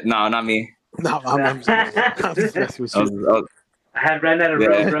 Yeah, no, not me. No, I'm just messing with you. I had ran out of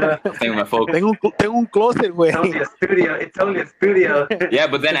room, bro. Tengo un closet, güey. It's only a studio. Yeah,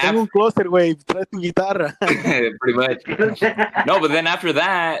 but then Tengo un closet, güey. Trae tu guitarra. Pretty much. No, but then after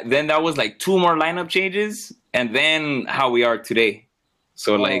that, then that was like 2 more lineup changes, and then how we are today.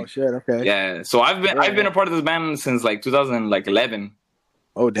 So like, shit, okay. Yeah. So I've been a part of this band since like 2011.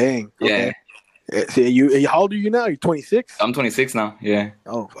 Oh dang. Yeah. So how old are you now? You're 26. I'm 26 now. Yeah.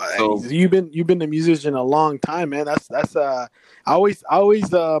 Oh, so you've been a musician a long time, man. That's I always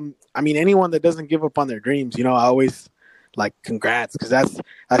I mean, anyone that doesn't give up on their dreams, I always like congrats, because that's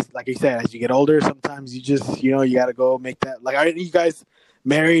like you said, as you get older, sometimes you just you got to go make that. Like, are you guys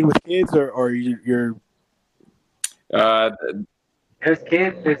married with kids, or you're? There's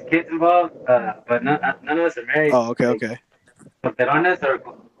kids involved, but none of us are married. Oh, okay. Solterones or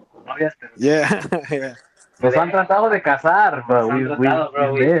novias. Yeah. Nos han tratado de casar, but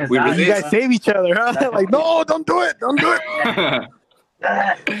you guys save each other, huh? Like, no, don't do it.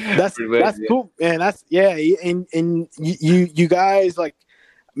 That's cool, man. That's and you guys, like,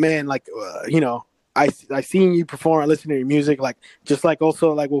 man, like I seen you perform, I listen to your music, like, just like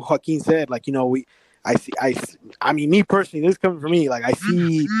also like what Joaquin said, like, I mean, me personally, this is coming from me, like, I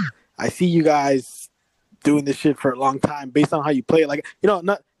see you guys doing this shit for a long time based on how you play it. Like,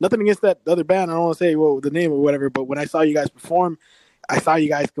 nothing against that other band, I don't want to say the name or whatever, but when I saw you guys perform, I saw you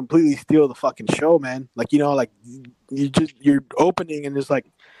guys completely steal the fucking show, man. Like, like you're opening and just like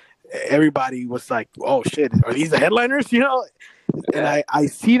everybody was like, oh shit, are these the headliners? And I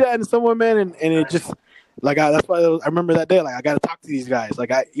see that in someone, man, and it just like that's why I remember that day. Like, I got to talk to these guys.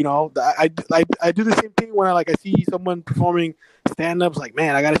 Like, I do the same thing when I see someone performing stand-ups. Like,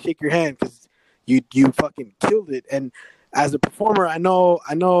 man, I got to shake your hand because you fucking killed it. And as a performer, I know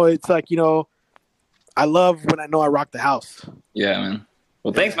it's like, I love when I know I rock the house. Yeah, man.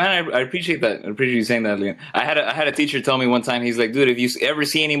 Well, thanks, man. I appreciate that. I appreciate you saying that, Leon. I had a teacher tell me one time, he's like, dude, if you ever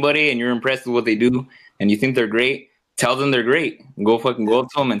see anybody and you're impressed with what they do and you think they're great, tell them they're great. Go up to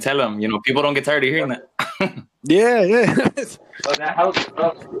them and tell them. People don't get tired of hearing that. Yeah. So that helps.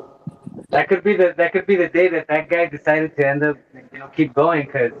 That could be the day that guy decided to end up, keep going,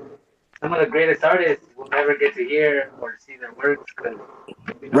 because some of the greatest artists will never get to hear or see their works.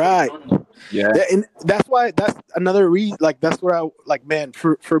 Right. Yeah. And that's another reason. Like, that's what I like, man.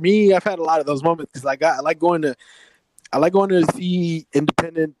 For me, I've had a lot of those moments because I like going to see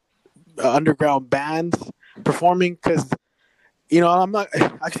independent underground bands performing, because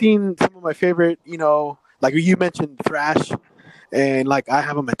I've seen some of my favorite, like you mentioned thrash, and like I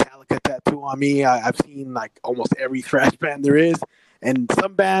have a Metallica tattoo on me. I've seen like almost every thrash band there is, and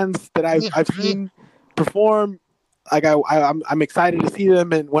some bands that I've seen perform, like I'm excited to see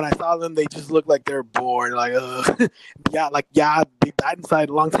them, and when I saw them, they just look like they're bored, like they died inside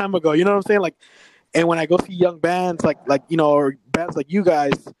a long time ago. You know what I'm saying? Like, and when I go see young bands like or bands like you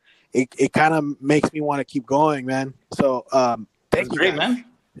guys, it kind of makes me want to keep going, man. So thank you, great, guys. man.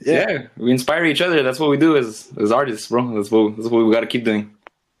 Yeah, we inspire each other. That's what we do as artists, bro. That's what we got to keep doing.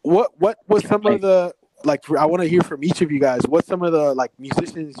 What was some of the, like, I want to hear from each of you guys. What's some of the like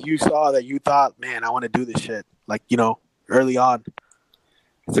musicians you saw that you thought, man, I want to do this shit, like, early on?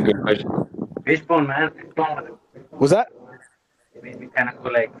 That's a good question. Fishbone, man. Fishbone. Was that? It made me kind of go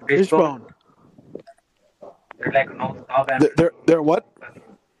like Fishbone. They're like an old ska band. They're what?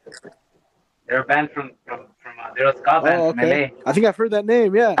 They're a band from they're a ska band from LA. I think I've heard that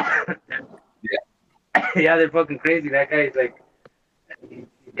name. Yeah. Yeah, they're fucking crazy. That guy is like,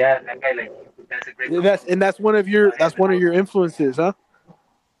 that guy, like, that's a great. That's one of your influences, huh?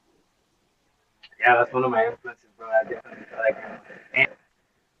 Yeah, that's one of my influences, bro. I definitely like, man,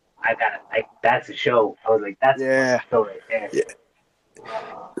 I got it. Like, that's a show. I was like, that's a show right there. Yeah.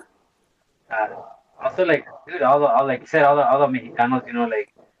 Also, like, dude, all like you said, all the Mexicanos,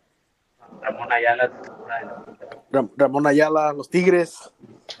 like Ramon Ayala, Ramon Ayala, Los Tigres.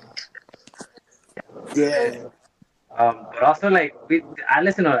 Yeah. But also like I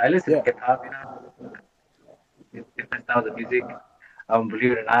listen to hip hop, you know, different styles of music.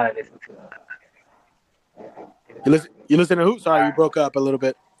 Believe it or not, I listen to. You listen to who? Sorry, you broke up a little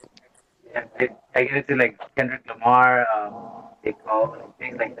bit. Yeah, I get into like Kendrick Lamar, Big Paul, like,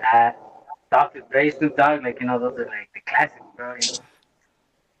 things like that. Dr. Dre, Snoop Dogg, like, you know, those are like the classics, bro. You know,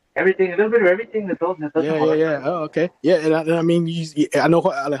 everything, a little bit of everything. That those. Yeah. Oh, okay. Yeah, and I mean, I know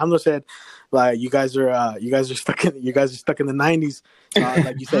what Alejandro said. Like, you guys are stuck in the '90s.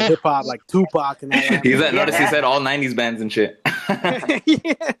 Like you said, hip hop, like Tupac and all that. Notice he said all '90s bands and shit.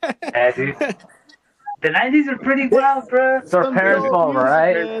 Yeah, dude. The '90s are pretty wild, bro. It's our parents' fault,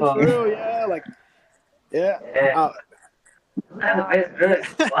 right? Man, for real, yeah, like, yeah.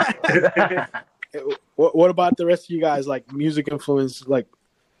 What about the rest of you guys? Like music influence, like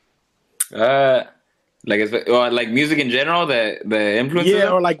like music in general, the influences.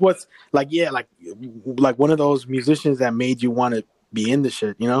 Yeah, or like what's like like one of those musicians that made you want to be in the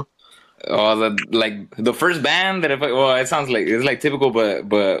shit, you know? Oh, the first band that it sounds like it's like typical,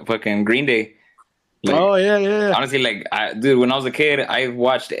 but fucking Green Day. Like, oh yeah. Honestly, like, dude, when I was a kid, I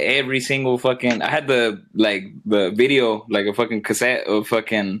watched every single fucking. I had the video, like a fucking cassette of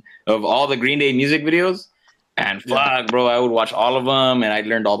all the Green Day music videos, and bro, I would watch all of them, and I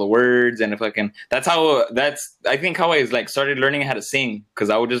learned all the words, and that's I think how I like started learning how to sing, because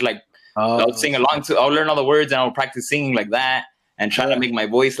I would just I would sing along I would learn all the words, and I would practice singing like that, and try to make my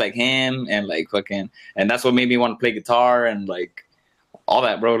voice like him, and and that's what made me want to play guitar and like all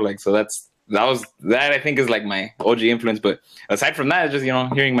that, bro. Like, so that I think is like my OG influence. But aside from that, it's just, you know,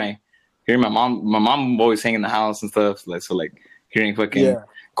 hearing my mom always sang in the house and stuff. Like, so like hearing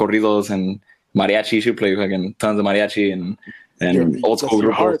corridos and mariachi. She would play fucking tons of mariachi and old school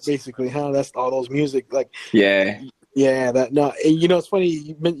group. Heart, basically, huh? That's all those music. Like, yeah. That no. And you know, it's funny.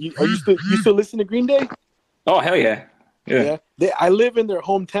 You still listen to Green Day? Oh hell yeah. Yeah. I live in their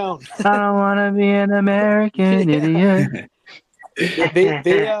hometown. I don't want to be an American idiot.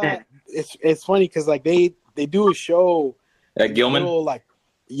 It's funny because like they do a show at Gilman. Have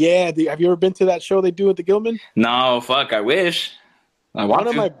you ever been to that show they do at the Gilman? No, fuck. I wish. One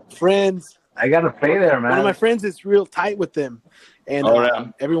of my friends. I gotta play there, man. One of my friends is real tight with them, and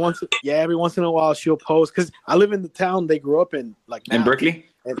every once in a while she'll post, because I live in the town they grew up in, like in Berkeley.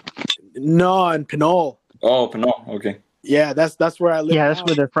 No, in Pinole. Oh, Pinole. Okay. Yeah, that's where I live. Yeah, that's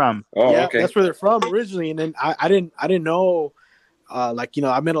where they're from. Oh, okay. That's where they're from originally, and then I didn't know. Like, you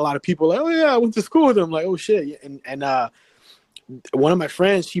know, I met a lot of people like, oh yeah, I went to school with them. Like, oh shit. And one of my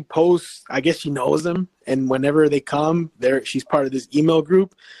friends, she posts, I guess she knows them, and whenever they come there, she's part of this email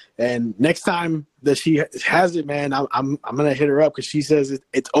group. And next time that she has it, man, I'm gonna hit her up, because she says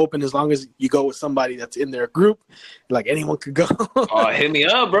it's open as long as you go with somebody that's in their group. Like, anyone could go. Oh, hit me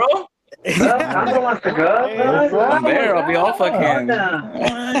up, bro. I want to go. I'm there. I'll be all fucking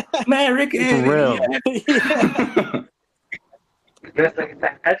American. For real. Dressed like a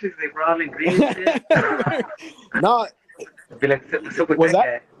Patrick's, they were all in green shit. No. Be like super was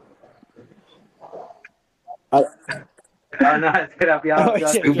that? Oh no, I said I'll be all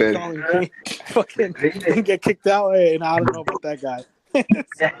stupid. Fucking get kicked out, and I don't know about that guy.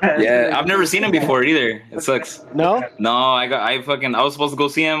 Yeah, I've never seen him before either. It sucks. No, I was supposed to go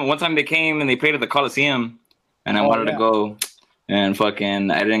see him. One time they came and they played at the Coliseum, and I wanted to go, and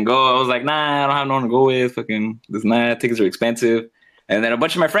fucking I didn't go. I was like, nah, I don't have no one to go with. Fucking this tickets are expensive. And then a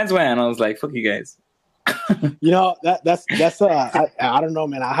bunch of my friends went, and I was like, fuck you guys. You know, that's I don't know,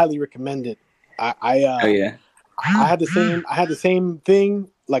 man. I highly recommend it. I had the same thing.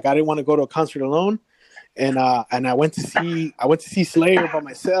 Like, I didn't want to go to a concert alone, and I went to see Slayer by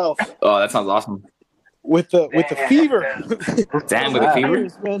myself. Oh, that sounds awesome. With the fever. Damn, with the fever,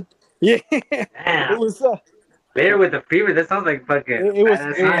 man. Yeah, it was. Slayer with the fever. That sounds like fucking. It was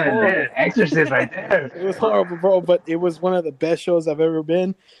Exorcist right there. It was horrible, bro. But it was one of the best shows I've ever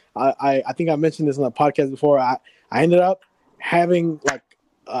been. I think I mentioned this on the podcast before. I ended up having, like,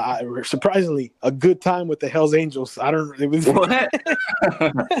 surprisingly, a good time with the Hells Angels. I don't. It was what?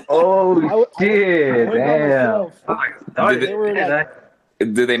 Oh shit! Damn.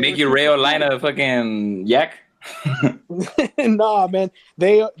 Did they make you rail line a fucking yak? Nah, man.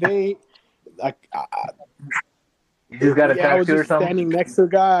 They like. You just got a tattoo I was or just something? standing next to a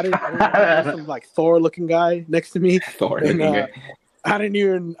guy. I didn't some like Thor-looking guy next to me. Thor-looking guy. I didn't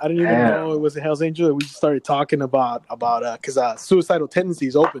even know it was a Hell's Angel. We just started talking about because Suicidal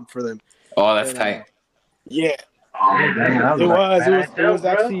Tendencies opened for them. Oh, that's tight. Yeah. Oh, man, It was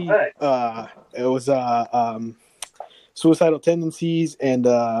actually it was Suicidal Tendencies and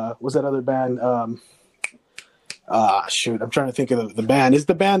what's that other band? Shoot, I'm trying to think of the band. It's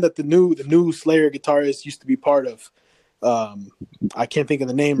the band that the new Slayer guitarist used to be part of. I can't think of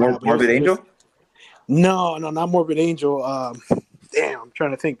the name. Morbid Angel? No, not Morbid Angel. Damn, I'm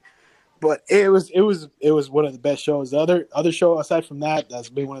trying to think. But it was one of the best shows. The other show aside from that's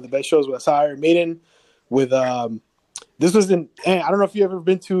been one of the best shows was Iron Maiden with this was in I don't know if you ever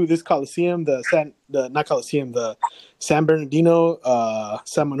been to this Coliseum, the San Bernardino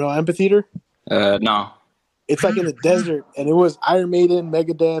San Manuel Amphitheater. No. It's like in the desert, and it was Iron Maiden,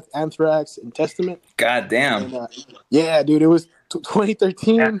 Megadeth, Anthrax, and Testament. God damn. And, yeah, dude, it was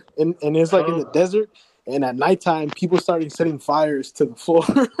 2013, and it's like in the desert. And at nighttime, people started setting fires to the floor.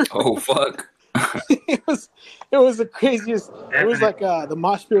 Oh fuck! it was the craziest. It was like the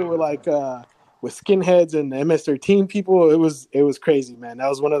mosh pit with skinheads and MS-13 people. It was crazy, man. That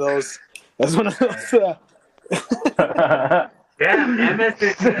was one of those. Yeah,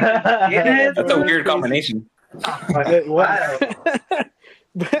 MS-13. That's a weird combination.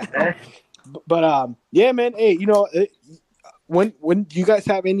 But yeah, man. Hey, when do you guys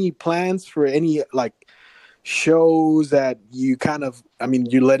have any plans for any like shows that you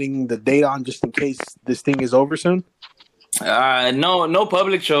you're letting the date on just in case this thing is over soon? No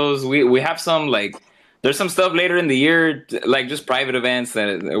public shows. We have some like there's some stuff later in the year, like just private events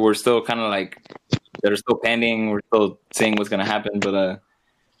that we're still kind of like that are still pending. We're still seeing what's gonna happen, but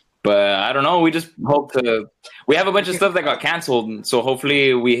I don't know. We just hope to. We have a bunch of stuff that got canceled, so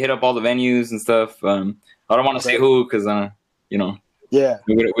hopefully we hit up all the venues and stuff. I don't want to say who because yeah,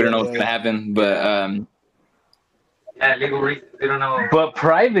 we don't know what's gonna happen, but legal reasons we don't know. But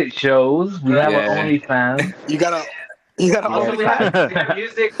private shows, we have our OnlyFans. You gotta also we have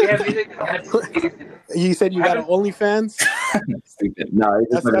music. We have music. You said you got an OnlyFans? Stupid. No,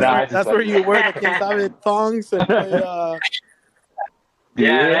 that's where you wear the Qiensave thongs and play.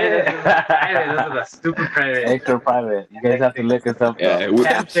 Yeah, those are stupid private. Extra private. You guys have to look us up. Yeah, we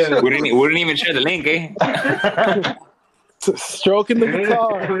didn't even share the link, eh? Stroking the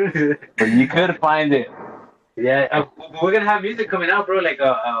guitar. But you could find it. Yeah, we're gonna have music coming out, bro. Like,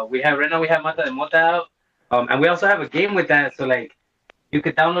 we have Mata de Mota out, and we also have a game with that. So like, you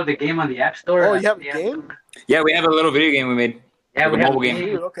could download the game on the App Store. Oh, you have a game? Yeah, we have a little video game we made. Yeah, we have a mobile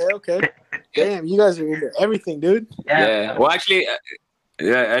game. Okay. Damn, you guys are into everything, dude. Yeah. Well, actually.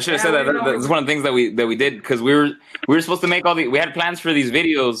 Yeah, I should have said that. That's one of the things that we did because we were supposed to make we had plans for these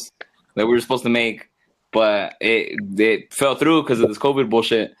videos that we were supposed to make, but it fell through because of this COVID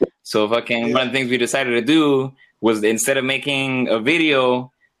bullshit. So one of the things we decided to do was instead of making a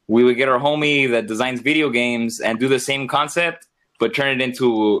video, we would get our homie that designs video games and do the same concept, but turn it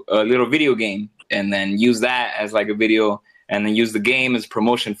into a little video game and then use that as like a video and then use the game as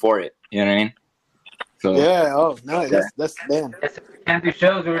promotion for it. You know what I mean? So, yeah. Oh, no. That's damn. Can't do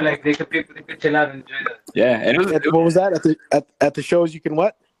shows. We were like, they could chill out and enjoy that. Yeah, and what was that at the shows? You can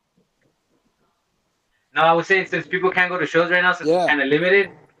what? No, I was saying since people can't go to shows right now, since it's kind of limited,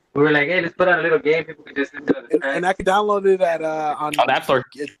 we were like, hey, let's put out a little game. People could just listen to the and I could download it on the App Store.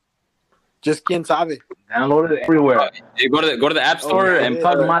 Just Qiensave. Download it everywhere. You go to the App Store and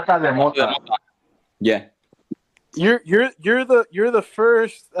Mata de Mota. Yeah. You're the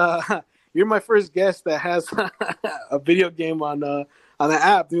first. You're my first guest that has a video game on the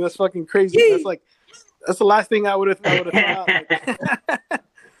app, dude. That's fucking crazy. That's the last thing I would have thought.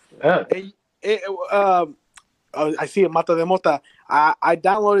 I see it, Mata de Mota. I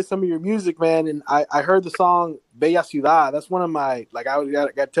downloaded some of your music, man, and I heard the song Bella Ciudad. That's one of my I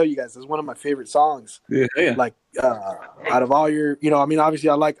gotta tell you guys, that's one of my favorite songs. Yeah. Like out of all your, obviously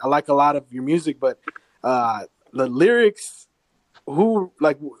I like a lot of your music, but the lyrics.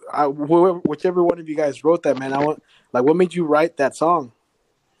 Whichever one of you guys wrote that, man, what made you write that song?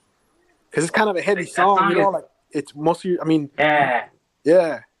 Because it's kind of a heavy song, like it's mostly,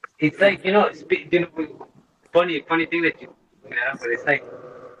 yeah. It's like, funny thing that you bring that up, but it's like,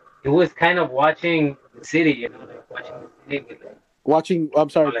 it was kind of watching the city, I'm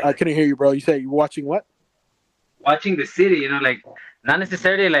sorry, I couldn't hear you, bro. You said you're watching what? Watching the city, like, not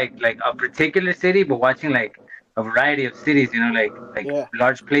necessarily like a particular city, but watching like a variety of cities,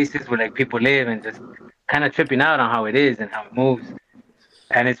 large places where like people live and just kind of tripping out on how it is and how it moves.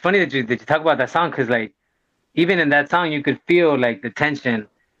 And it's funny that you talk about that song because like even in that song you could feel like the tension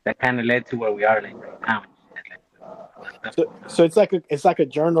that kind of led to where we are like right now. So it's like a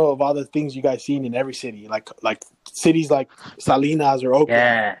journal of all the things you guys seen in every city, like cities like Salinas or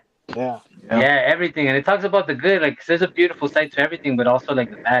Oakland. Yeah, everything. And it talks about the good, like there's a beautiful side to everything, but also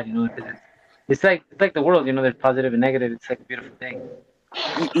like the bad, because it's like the world, there's positive and negative. It's like a beautiful thing.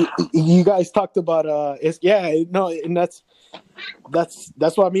 you guys talked about and that's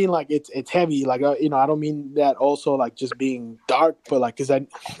what I mean. Like it's heavy. Like I don't mean that also like just being dark, but like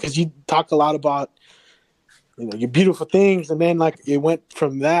because you talk a lot about your beautiful things, and then like it went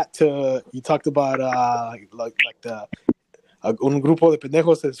from that to you talked about like the un grupo de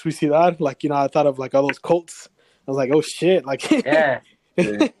pendejos se suicidar. Like I thought of like all those cults. I was like, oh shit, like yeah.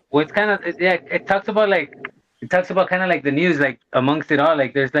 Well, it's kind of it talks about kind of like the news, like amongst it all,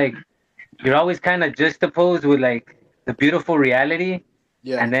 like there's like you're always kind of juxtaposed with like the beautiful reality,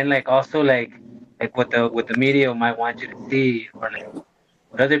 and then like also like what the media might want you to see, or like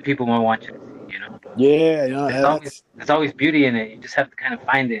what other people might want you to see, there's always beauty in it. You just have to kind of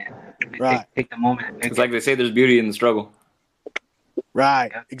find it, right? Take the moment. It's like they say, there's beauty in the struggle.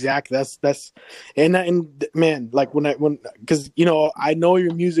 Right, exactly. That's and man, like because I know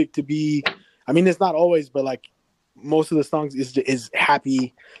your music to be, I mean, it's not always, but like most of the songs is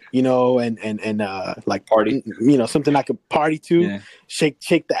happy, and like party, something I could party to, shake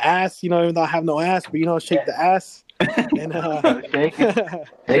the ass, even though I have no ass, but shake the ass, and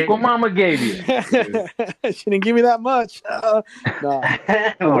take what mama gave you. She didn't give me that much. No.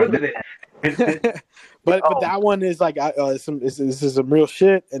 But that one is like this is some real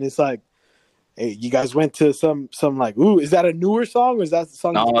shit, and it's like, hey, you guys went to some like, ooh, is that a newer song or is that the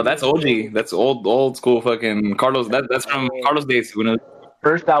song? No, that's OG. That's old school fucking Carlos. That's from Carlos days.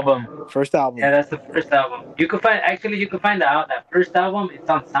 First album. Yeah, that's the first album. You can find that first album. It's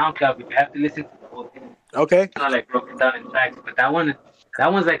on SoundCloud, but you have to listen to the whole thing. Okay. It's not like broken down in tracks, but that one's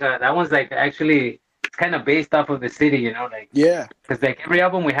like actually. It's kind of based off of the city, like because like every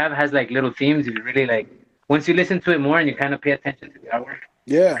album we have has like little themes. If you really like, once you listen to it more and you kind of pay attention to the artwork,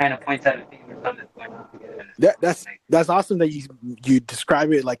 it kind of points out a theme or something that's going on together. That's awesome that you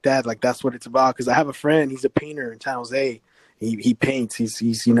describe it like that. Like that's what it's about. Because I have a friend, he's a painter in San Jose. He paints.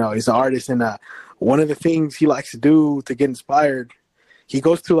 He's an artist, and one of the things he likes to do to get inspired, he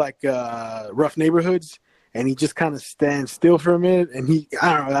goes to like rough neighborhoods. And he just kind of stands still for a minute, and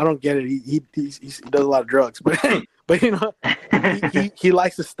I don't get it. He does a lot of drugs, but he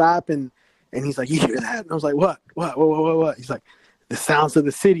likes to stop and he's like, you hear that? And I was like, what? He's like, the sounds of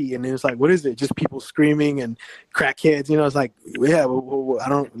the city, and it was like, what is it? Just people screaming and crackheads. It's like, yeah, I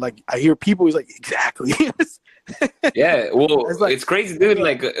don't like. I hear people. He's like, exactly. Yeah, well, it's crazy, dude.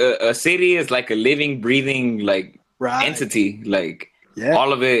 Like a city is like a living, breathing like entity, like. Yeah.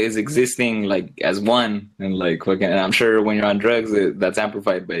 All of it is existing like as one, and like fucking. And I'm sure when you're on drugs, that's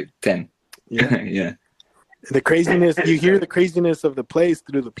amplified by 10. Yeah, yeah. The craziness, you hear the craziness of the place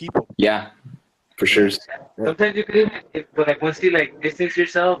through the people. Yeah, for sure. Sometimes you could even, but like once you like distance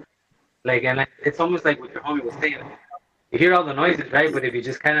yourself, like and like it's almost like what your homie was saying. You hear all the noises, right? But if you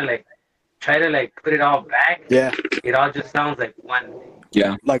just kind of like try to like put it all back, it all just sounds like one thing.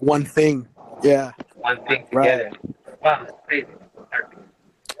 Yeah, like one thing. Yeah, one thing together. Right. Wow, that's crazy.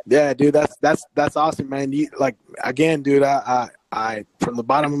 Yeah, dude, that's awesome, man. Like again, dude, I from the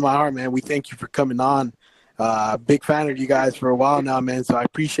bottom of my heart, man, we thank you for coming on. Big fan of you guys for a while now, man. So I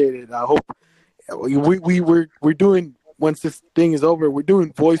appreciate it. I hope we're doing, once this thing is over, we're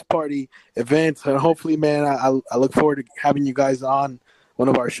doing voice party events, and hopefully, man, I look forward to having you guys on one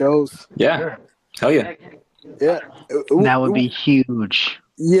of our shows. Yeah, hell yeah, yeah. That would be huge.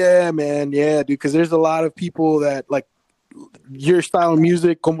 Yeah, man. Yeah, dude, because there's a lot of people that like your style of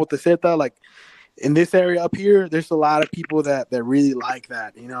music, como te zeta, like in this area up here, there's a lot of people that really like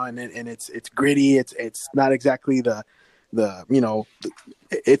that, and it's gritty. It's not exactly the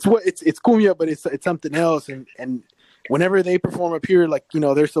it's cumbia, but it's something else. And whenever they perform up here, like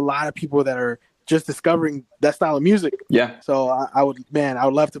there's a lot of people that are just discovering that style of music. Yeah. So I would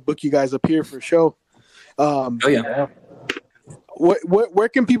love to book you guys up here for a show. Oh yeah. Where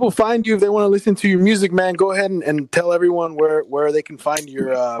can people find you if they want to listen to your music, man? Go ahead and tell everyone where they can find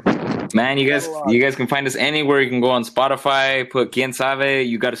your man, you guys can find us anywhere. You can go on Spotify, put Qiensave.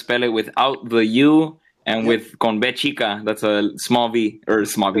 You got to spell it without the U and with con B chica. That's a small V or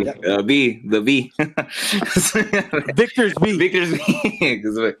small V. V, the V. Victor's V. Victor's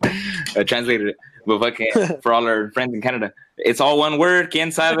V. I translated it. But fucking for all our friends in Canada, it's all one word.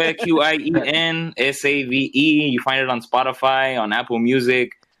 Qiensave, Qiensave. You find it on Spotify, on Apple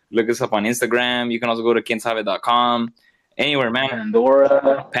Music. Look us up on Instagram. You can also go to Qiensave.com. Anywhere, man.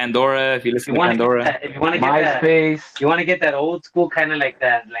 Pandora. If you listen to Pandora. If you want to get MySpace. You want to get that old school kind of like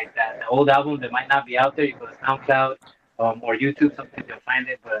that the old album that might not be out there. You go to SoundCloud or YouTube. Sometimes you'll find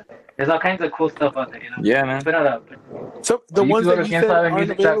it. But there's all kinds of cool stuff out there. Yeah, man. Put it up. So the ones that you said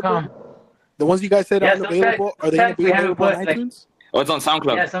aren't available. The ones you guys said aren't available. Are they going to be available on iTunes? Oh, it's on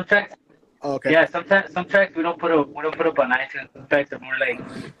SoundCloud. Yeah, some tracks. Okay. Yeah, sometimes some tracks we don't put up on iTunes. Some tracks are more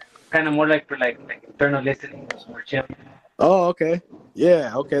like for like internal listening, more chill. Oh, okay.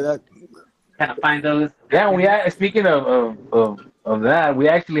 Yeah. Okay. That. Kind of find those. Yeah, speaking of that, we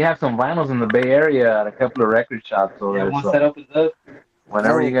actually have some vinyls in the Bay Area at a couple of record shops. So one set up with those.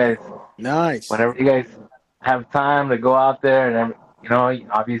 Whenever you guys have time to go out there and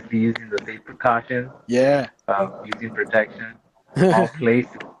obviously using the safe precautions. Yeah. Using protection. All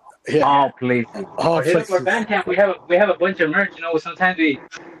places. Yeah. All places. Or hit up our Bandcamp. We have a bunch of merch. Sometimes we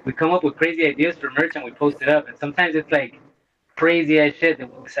come up with crazy ideas for merch and we post it up. And sometimes it's like crazy ass shit that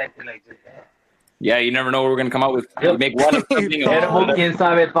we decide to like. Yeah, you never know what we're gonna come out with. We make one of something.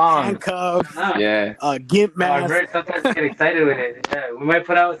 Qiensave thong. Yeah. GIMP mask. Our merch, sometimes we get excited with it. Yeah, we might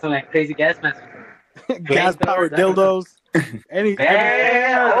put out some like crazy gas masks. Gas powered dildos. Anything.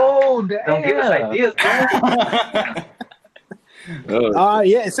 Yeah. Oh, damn. Don't give us ideas,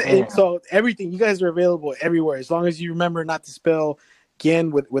 man. So everything, you guys are available everywhere as long as you remember not to spell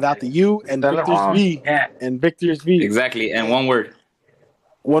Gien without the U and Victor's V. Yeah. And Victor's V. Exactly, and one word.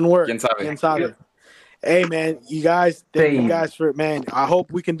 One word. Qiensave. Hey man, you guys, thank you guys for it, man. I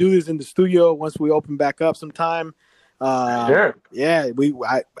hope we can do this in the studio once we open back up sometime. Sure. Yeah,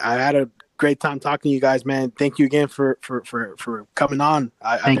 I had a great time talking to you guys, man. Thank you again for coming on.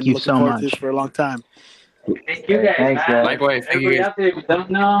 Thank you so much. This for a long time. Thank you guys. Thanks, guys. Likewise. Everybody out there, if you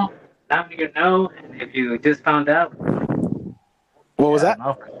don't know, now you know. And if you just found out, what was that?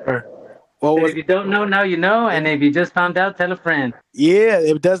 If you don't know, now you know. And if you just found out, tell a friend. Yeah,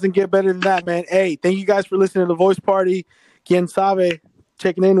 it doesn't get better than that, man. Hey, thank you guys for listening to The Voice Party. Qiensave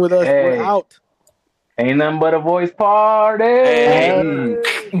checking in with us. Hey. We're out. Ain't nothing but a voice party. Hey.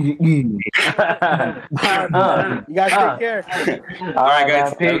 You guys take care. All right,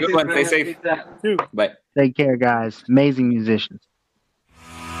 guys. Have a good one. Stay safe. Bye. Take care, guys. Amazing musicians.